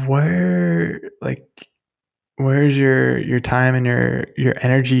 where's your time and your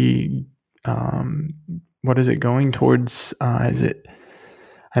energy, what is it going towards? Is it,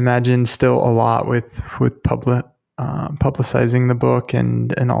 I imagine, still a lot with publicizing the book,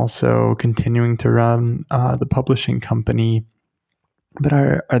 and also continuing to run the publishing company. But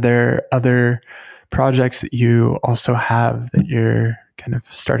are there other projects that you also have that you're kind of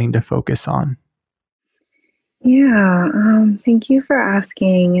starting to focus on? Yeah, thank you for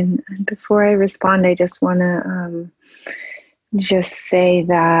asking. And before I respond, I just want to just say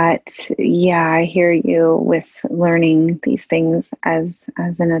that, yeah, I hear you with learning these things as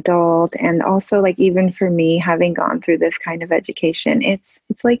an adult, and also like even for me, having gone through this kind of education, it's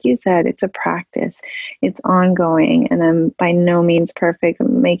like you said, it's a practice, it's ongoing, and I'm by no means perfect.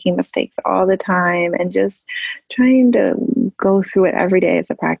 I'm making mistakes all the time, and just trying to go through it every day as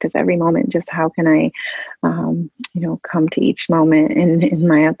a practice, every moment. Just how can I, come to each moment in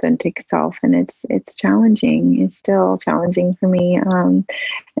my authentic self, and it's challenging. It's still challenging for me,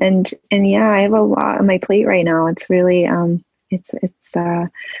 and yeah, I have a lot on my plate right now. It's really it's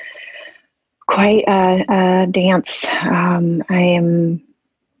quite a dance.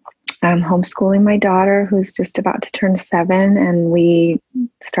 I'm homeschooling my daughter, who's just about to turn 7, and we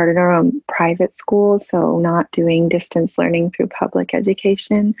started our own private school, so not doing distance learning through public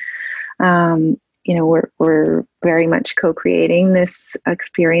education. Um, we're very much co-creating this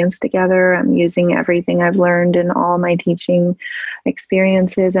experience together. I'm using everything I've learned in all my teaching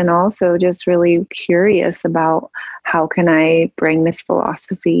experiences, and also just really curious about how can I bring this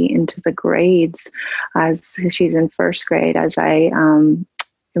philosophy into the grades as she's in first grade, as I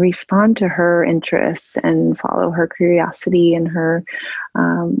respond to her interests and follow her curiosity and her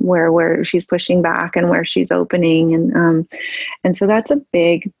where she's pushing back and where she's opening, and so that's a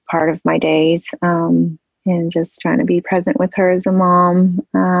big part of my days, and just trying to be present with her as a mom.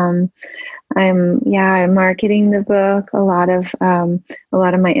 I'm marketing the book, a lot of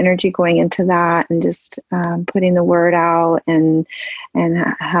my energy going into that, and just putting the word out, and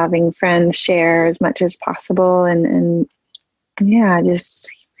having friends share as much as possible, and yeah, just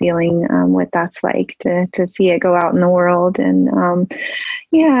feeling what that's like to see it go out in the world. And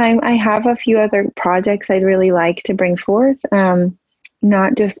I have a few other projects I'd really like to bring forth.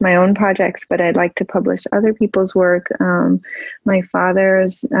 Not just my own projects, but I'd like to publish other people's work. My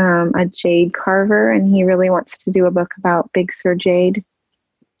father's a jade carver, and he really wants to do a book about Big Sur jade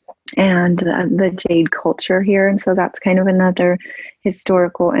and the jade culture here. And so that's kind of another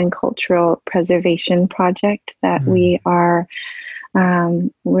historical and cultural preservation project that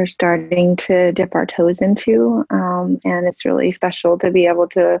we're starting to dip our toes into, and it's really special to be able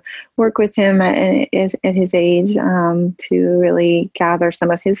to work with him at his age, to really gather some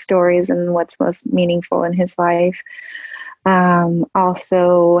of his stories and what's most meaningful in his life.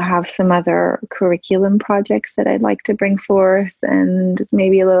 Also have some other curriculum projects that I'd like to bring forth, and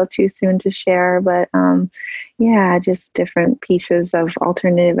maybe a little too soon to share, but just different pieces of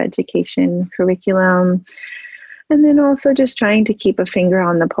alternative education curriculum. And then also just trying to keep a finger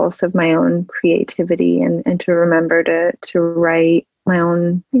on the pulse of my own creativity, and to remember to write my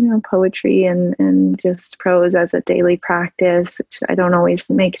own, poetry and just prose as a daily practice, which I don't always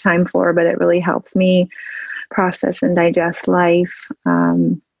make time for, but it really helps me process and digest life.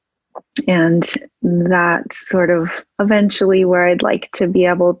 And that's sort of eventually where I'd like to be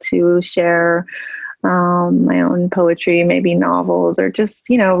able to share my own poetry, maybe novels, or just,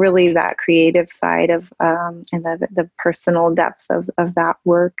 really that creative side of, and the personal depth of that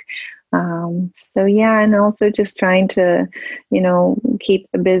work. And also just trying to, keep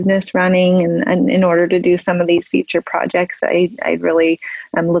the business running, and in order to do some of these future projects, I really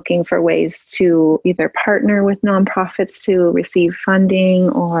am looking for ways to either partner with nonprofits to receive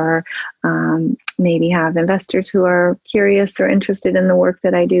funding, or maybe have investors who are curious or interested in the work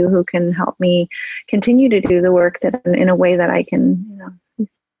that I do, who can help me continue to do the work that in a way that I can,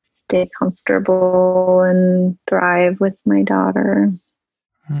 stay comfortable and thrive with my daughter.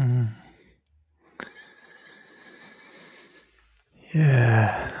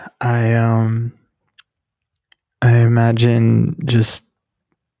 Yeah, I imagine just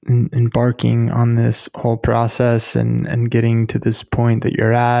embarking on this whole process and getting to this point that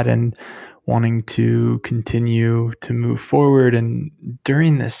you're at, and wanting to continue to move forward. And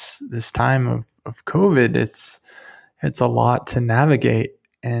during this time of COVID, it's a lot to navigate,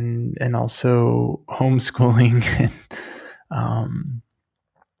 and also homeschooling, and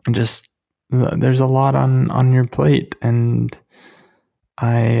just there's a lot on your plate. And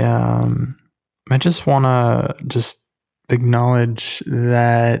I just want to just acknowledge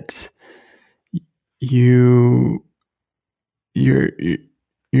that you're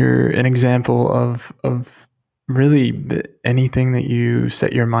an example of really anything that you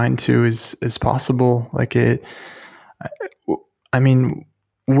set your mind to is possible. Like I mean,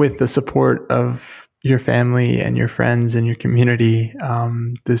 with the support of your family and your friends and your community,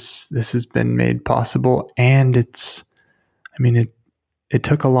 this has been made possible. And it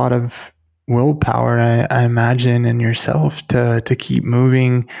took a lot of willpower, I imagine, in yourself to keep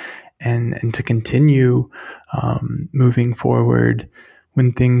moving and to continue moving forward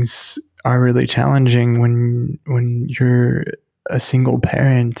when things are really challenging when you're a single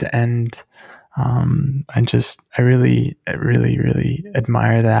parent. And I really really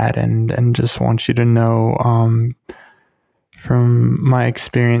admire that, and just want you to know, from my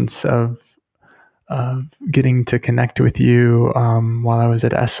experience of getting to connect with you while I was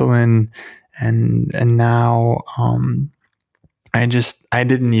at Esalen, and now I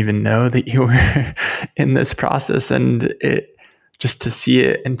didn't even know that you were in this process, and it just to see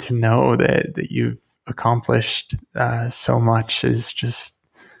it and to know that you've accomplished so much is just,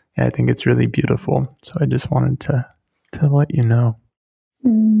 yeah, I think it's really beautiful. So I just wanted to let you know.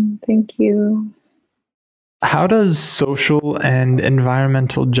 Thank you. How does social and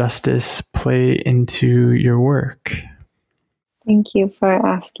environmental justice play into your work? Thank you for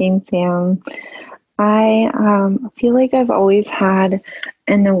asking, Sam. I feel like I've always had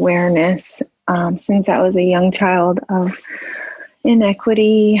an awareness since I was a young child of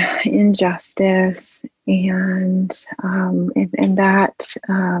inequity, injustice, and that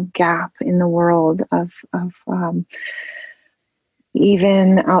gap in the world of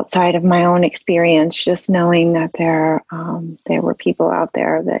even outside of my own experience, just knowing that there were people out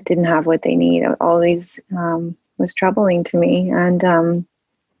there that didn't have what they need, always was troubling to me. And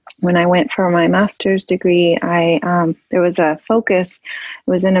when I went for my master's degree, there was a focus.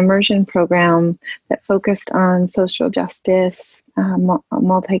 It was an immersion program that focused on social justice,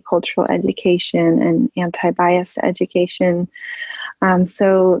 multicultural education, and anti-bias education.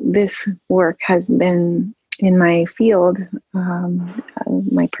 So this work has been in my field,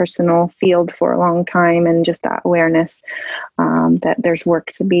 my personal field, for a long time, and just that awareness that there's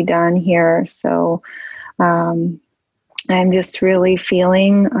work to be done here. So I'm just really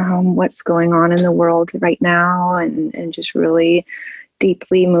feeling what's going on in the world right now, and just really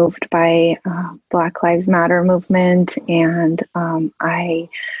deeply moved by Black Lives Matter movement. And I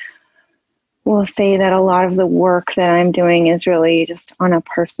will say that a lot of the work that I'm doing is really just on a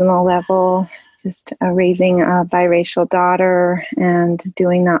personal level, just raising a biracial daughter and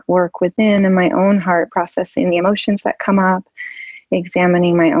doing that work within in my own heart, processing the emotions that come up,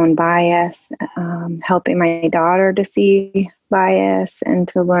 examining my own bias, helping my daughter to see bias and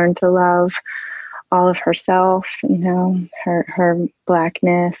to learn to love all of herself, her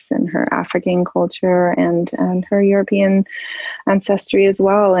Blackness and her African culture and her European ancestry as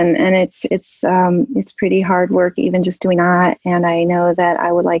well. And it's pretty hard work, even just doing that. And I know that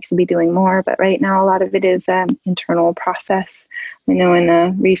I would like to be doing more, but right now a lot of it is an internal process. I know in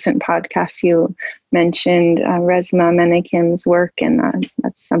a recent podcast you mentioned Resmaa Menakem's work, and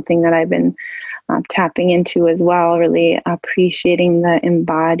that's something that I've been tapping into as well, really appreciating the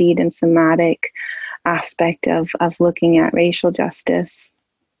embodied and somatic aspect of looking at racial justice.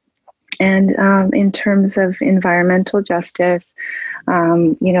 And in terms of environmental justice,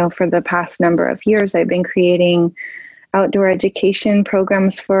 for the past number of years, I've been creating outdoor education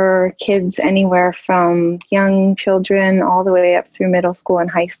programs for kids anywhere from young children all the way up through middle school and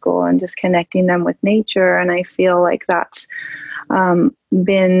high school, and just connecting them with nature. And I feel like that's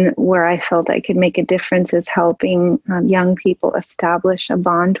been where I felt I could make a difference, is helping young people establish a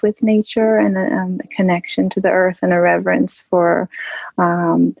bond with nature and a connection to the earth and a reverence for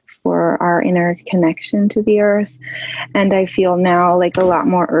our inner connection to the earth. And I feel now like a lot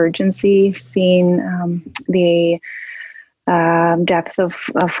more urgency, seeing the depths of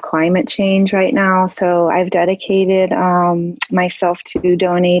climate change right now. So I've dedicated myself to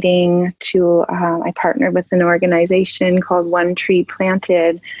donating to, I partnered with an organization called One Tree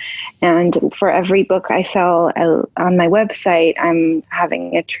Planted. And for every book I sell on my website, I'm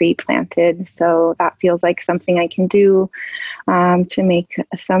having a tree planted. So that feels like something I can do to make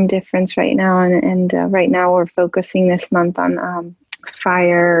some difference right now. And right now we're focusing this month on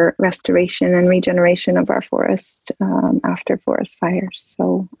fire restoration and regeneration of our forests after forest fires.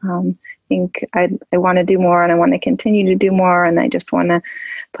 So I think I want to do more, and I want to continue to do more. And I just want to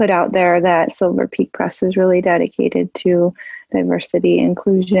put out there that Silver Peak Press is really dedicated to diversity,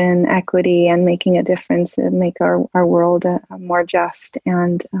 inclusion, equity, and making a difference and make our world a more just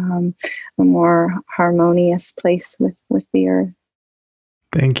and a more harmonious place with the earth.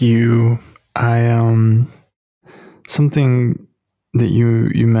 Thank you. Something that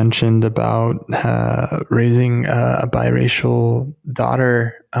you mentioned about raising a biracial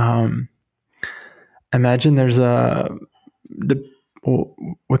daughter. I imagine there's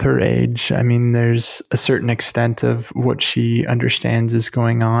with her age, I mean, there's a certain extent of what she understands is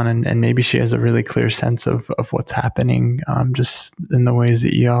going on, and maybe she has a really clear sense of what's happening, just in the ways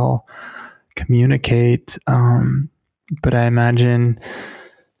that y'all communicate. But I imagine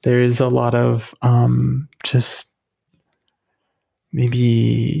there is a lot of just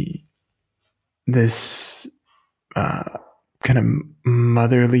maybe this kind of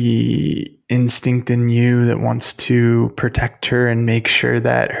motherly instinct in you that wants to protect her and make sure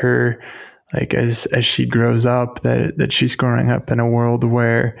that her, like, as she grows up, that she's growing up in a world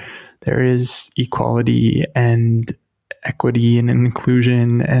where there is equality and equity and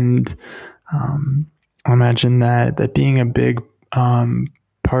inclusion. And I imagine that being a big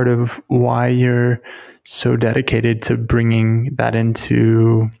part of why you're so dedicated to bringing that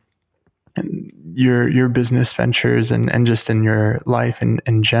into your business ventures and just in your life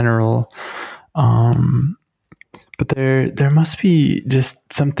in general. But there must be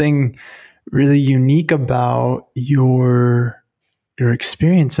just something really unique about your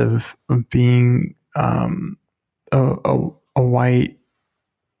experience of being a white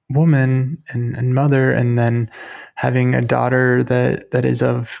woman and mother, and then having a daughter that is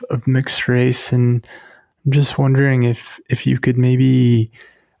of mixed race. And I'm just wondering if you could maybe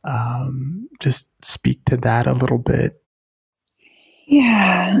just speak to that a little bit.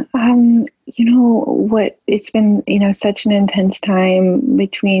 Yeah. It's been, such an intense time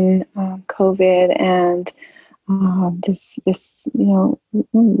between COVID and this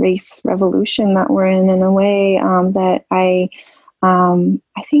race revolution that we're in a way that I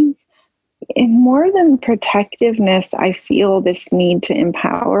think in more than protectiveness, I feel this need to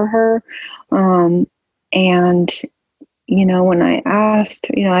empower her. And when I asked,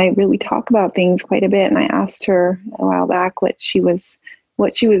 we talk about things quite a bit, and I asked her a while back what she was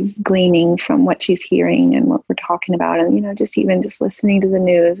gleaning from what she's hearing and what we're talking about. And, just listening to the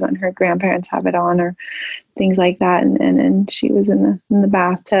news when her grandparents have it on or things like that. And she was in the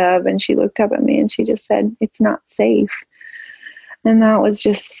bathtub, and she looked up at me and she just said, "It's not safe." And that was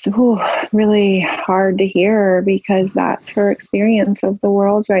just really hard to hear, because that's her experience of the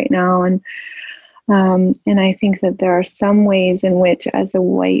world right now. And I think that there are some ways in which, as a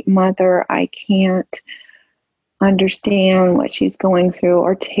white mother, I can't understand what she's going through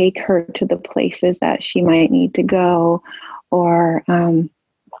or take her to the places that she might need to go, or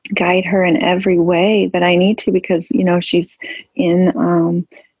guide her in every way that I need to, because, she's in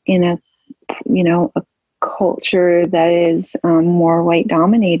a culture that is more white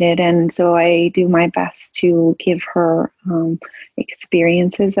dominated. And so I do my best to give her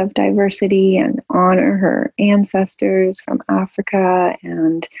experiences of diversity and honor her ancestors from Africa,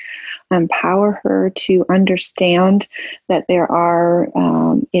 and empower her to understand that there are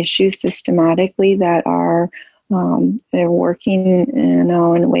issues systematically that are they're working,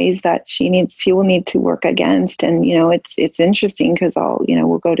 in ways that she will need to work against. And, it's interesting because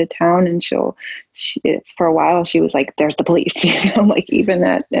we'll go to town, and for a while she was like, "There's the police," like even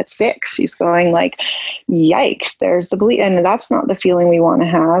at 6, she's going like, "Yikes, there's the police." And that's not the feeling we want to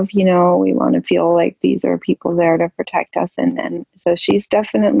have. We want to feel like these are people there to protect us. And so she's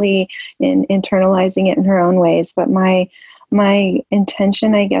definitely internalizing it in her own ways. But my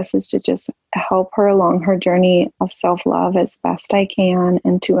intention, I guess, is to just help her along her journey of self-love as best I can,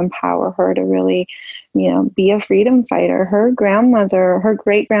 and to empower her to really, be a freedom fighter. Her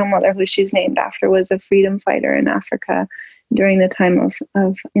great grandmother, who she's named after, was a freedom fighter in Africa during the time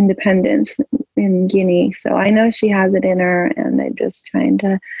of independence in Guinea. So I know she has it in her, and I'm just trying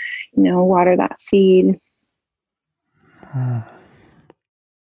to, water that seed.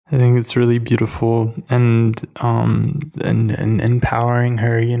 I think it's really beautiful, and empowering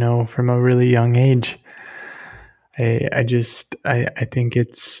her, from a really young age. I think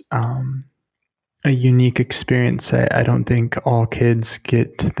it's a unique experience. I don't think all kids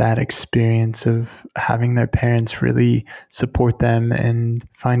get that experience of having their parents really support them and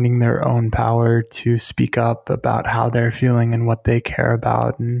finding their own power to speak up about how they're feeling and what they care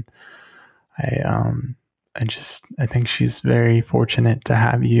about. And I think she's very fortunate to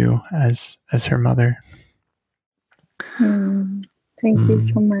have you as her mother. Thank you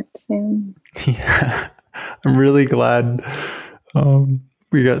so much, Sam. Yeah, I'm really glad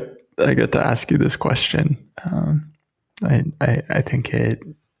I got to ask you this question. I think it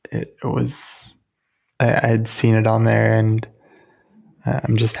was, I had seen it on there, and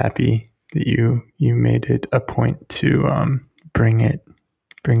I'm just happy that you made it a point to bring it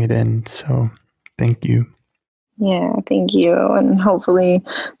in. So thank you. Yeah, thank you. And hopefully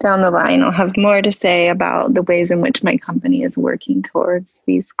down the line, I'll have more to say about the ways in which my company is working towards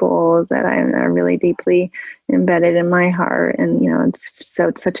these goals that are really deeply embedded in my heart. And, so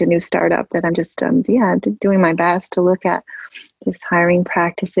it's such a new startup that I'm just, doing my best to look at just hiring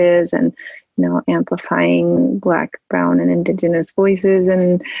practices and, amplifying Black, Brown, and Indigenous voices,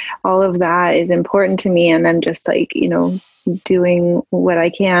 and all of that is important to me. And I'm just like, doing what I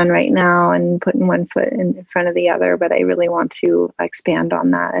can right now and putting one foot in front of the other. But I really want to expand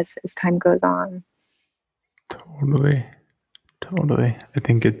on that as time goes on. Totally. I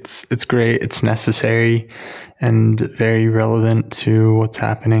think it's great. It's necessary and very relevant to what's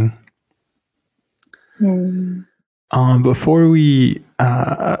happening. Before we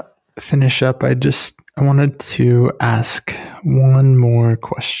finish up, I wanted to ask one more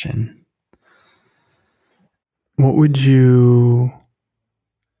question. What would you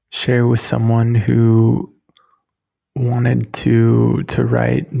share with someone who wanted to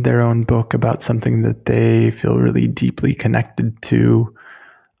write their own book about something that they feel really deeply connected to,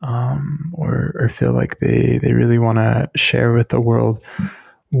 or feel like they really want to share with the world?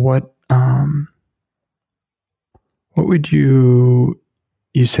 What would you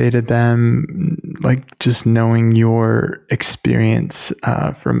say to them, like just knowing your experience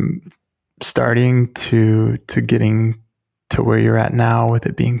from starting to getting to where you're at now with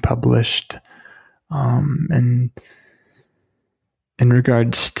it being published, and in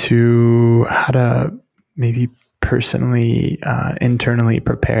regards to how to maybe personally, internally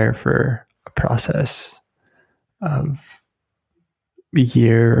prepare for a process of a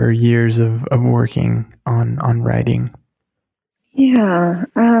year or years of working on writing? Yeah,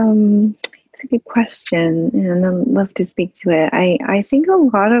 it's a good question, and I'd love to speak to it. I think a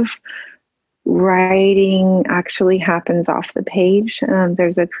lot of writing actually happens off the page.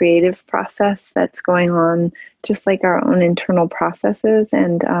 There's a creative process that's going on, just like our own internal processes.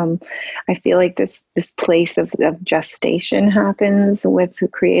 And I feel like this place of gestation happens with the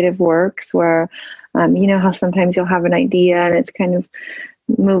creative works, where how sometimes you'll have an idea and it's kind of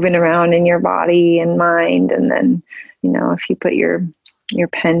moving around in your body and mind, and then if you put your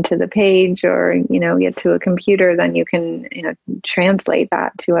pen to the page, or get to a computer, then you can translate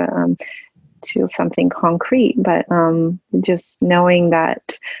that to something concrete. But just knowing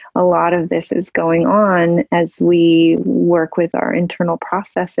that a lot of this is going on as we work with our internal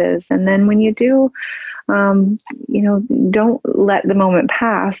processes. And then when you do, don't let the moment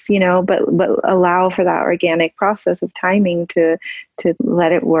pass, but allow for that organic process of timing to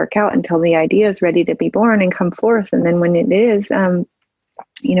let it work out until the idea is ready to be born and come forth. And then when it is,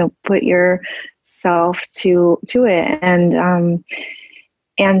 put yourself to it,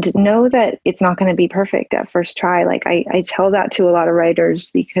 and know that it's not going to be perfect at first try. Like I tell that to a lot of writers,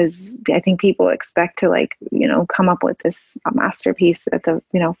 because I think people expect to come up with this masterpiece at the,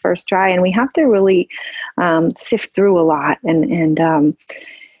 first try. And we have to really sift through a lot and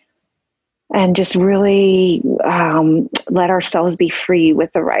just really let ourselves be free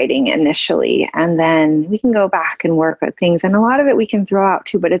with the writing initially. And then we can go back and work at things. And a lot of it we can throw out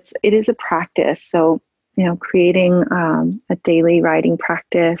too, but it is a practice. So creating a daily writing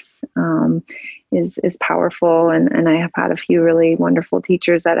practice is powerful. And I have had a few really wonderful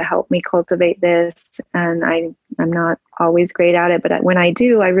teachers that have helped me cultivate this. And I'm not always great at it, but when I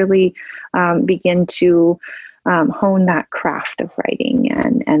do, I really begin to hone that craft of writing,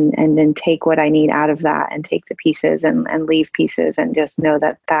 and then take what I need out of that, and take the pieces and leave pieces, and just know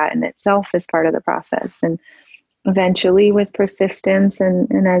that in itself is part of the process. And eventually, with persistence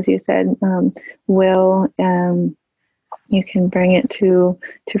and as you said, you can bring it to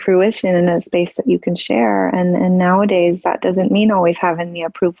fruition in a space that you can share. And nowadays, that doesn't mean always having the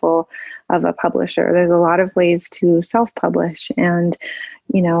approval of a publisher. There's a lot of ways to self-publish and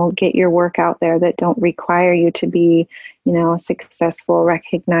get your work out there that don't require you to be a successful,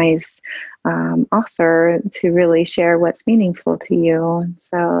 recognized author to really share what's meaningful to you.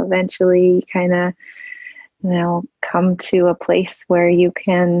 So eventually, kind of come to a place where you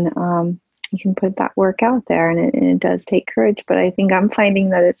can put that work out there, and it does take courage, but I think I'm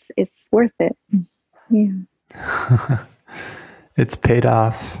finding that it's worth it. Yeah. It's paid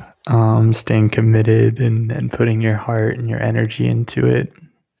off, staying committed and putting your heart and your energy into it.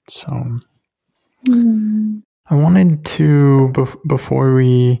 So I wanted to, before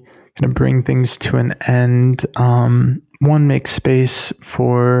we kind of bring things to an end, make space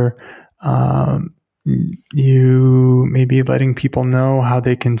for you maybe letting people know how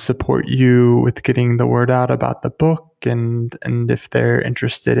they can support you with getting the word out about the book, and if they're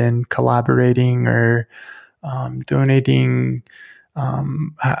interested in collaborating or donating,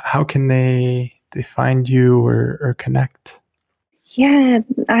 how can they find you or connect? Yeah,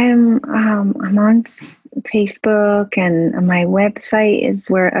 I'm on Facebook and my website is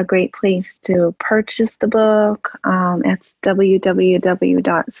where a great place to purchase the book. It's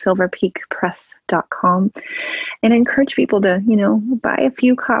www.silverpeakpress.com. And I encourage people to, buy a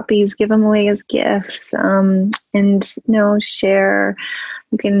few copies, give them away as gifts, and, share.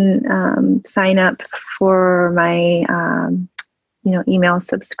 You can sign up for my email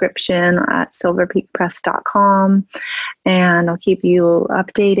subscription at silverpeakpress.com, and I'll keep you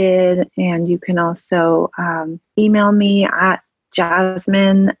updated. And you can also email me at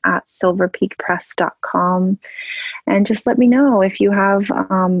jasmine@silverpeakpress.com, and just let me know if you have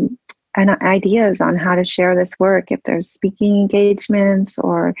ideas on how to share this work. If there's speaking engagements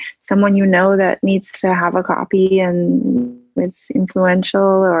or someone that needs to have a copy and it's influential,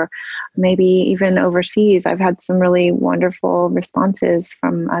 or maybe even overseas. I've had some really wonderful responses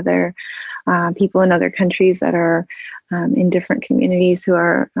from other people in other countries that are in different communities who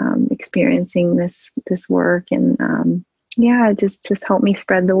are experiencing this work, and just help me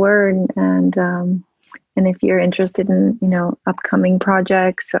spread the word. And if you're interested in upcoming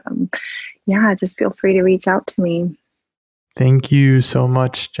projects, just feel free to reach out to me. Thank you so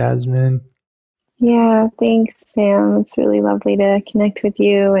much, Jasmine. Yeah, thanks, Sam. It's really lovely to connect with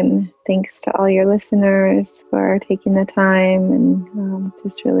you, and thanks to all your listeners for taking the time, and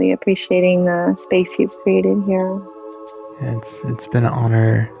just really appreciating the space you've created here. It's been an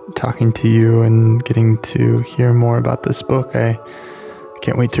honor talking to you and getting to hear more about this book. I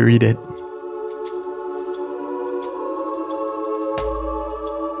can't wait to read it.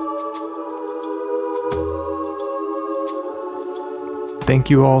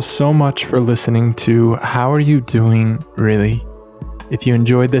 Thank you all so much for listening to How Are You Doing, Really? If you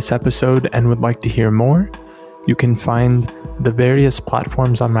enjoyed this episode and would like to hear more, you can find the various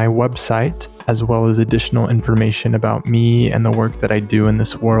platforms on my website, as well as additional information about me and the work that I do in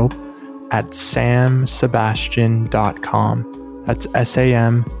this world at samsebastian.com. That's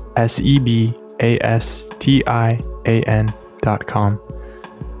SAMSEBASTIAN.com.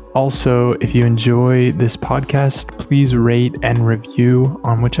 Also, if you enjoy this podcast, please rate and review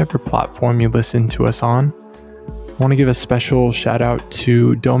on whichever platform you listen to us on. I want to give a special shout out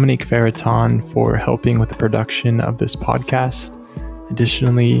to Dominique Ferraton for helping with the production of this podcast.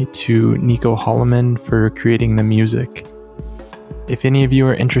 Additionally, to Nico Holloman for creating the music. If any of you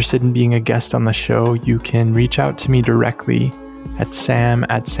are interested in being a guest on the show, you can reach out to me directly at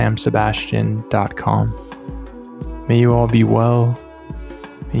sam@samsebastian.com. May you all be well.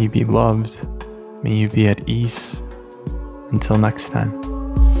 May you be loved. May you be at ease. Until next time.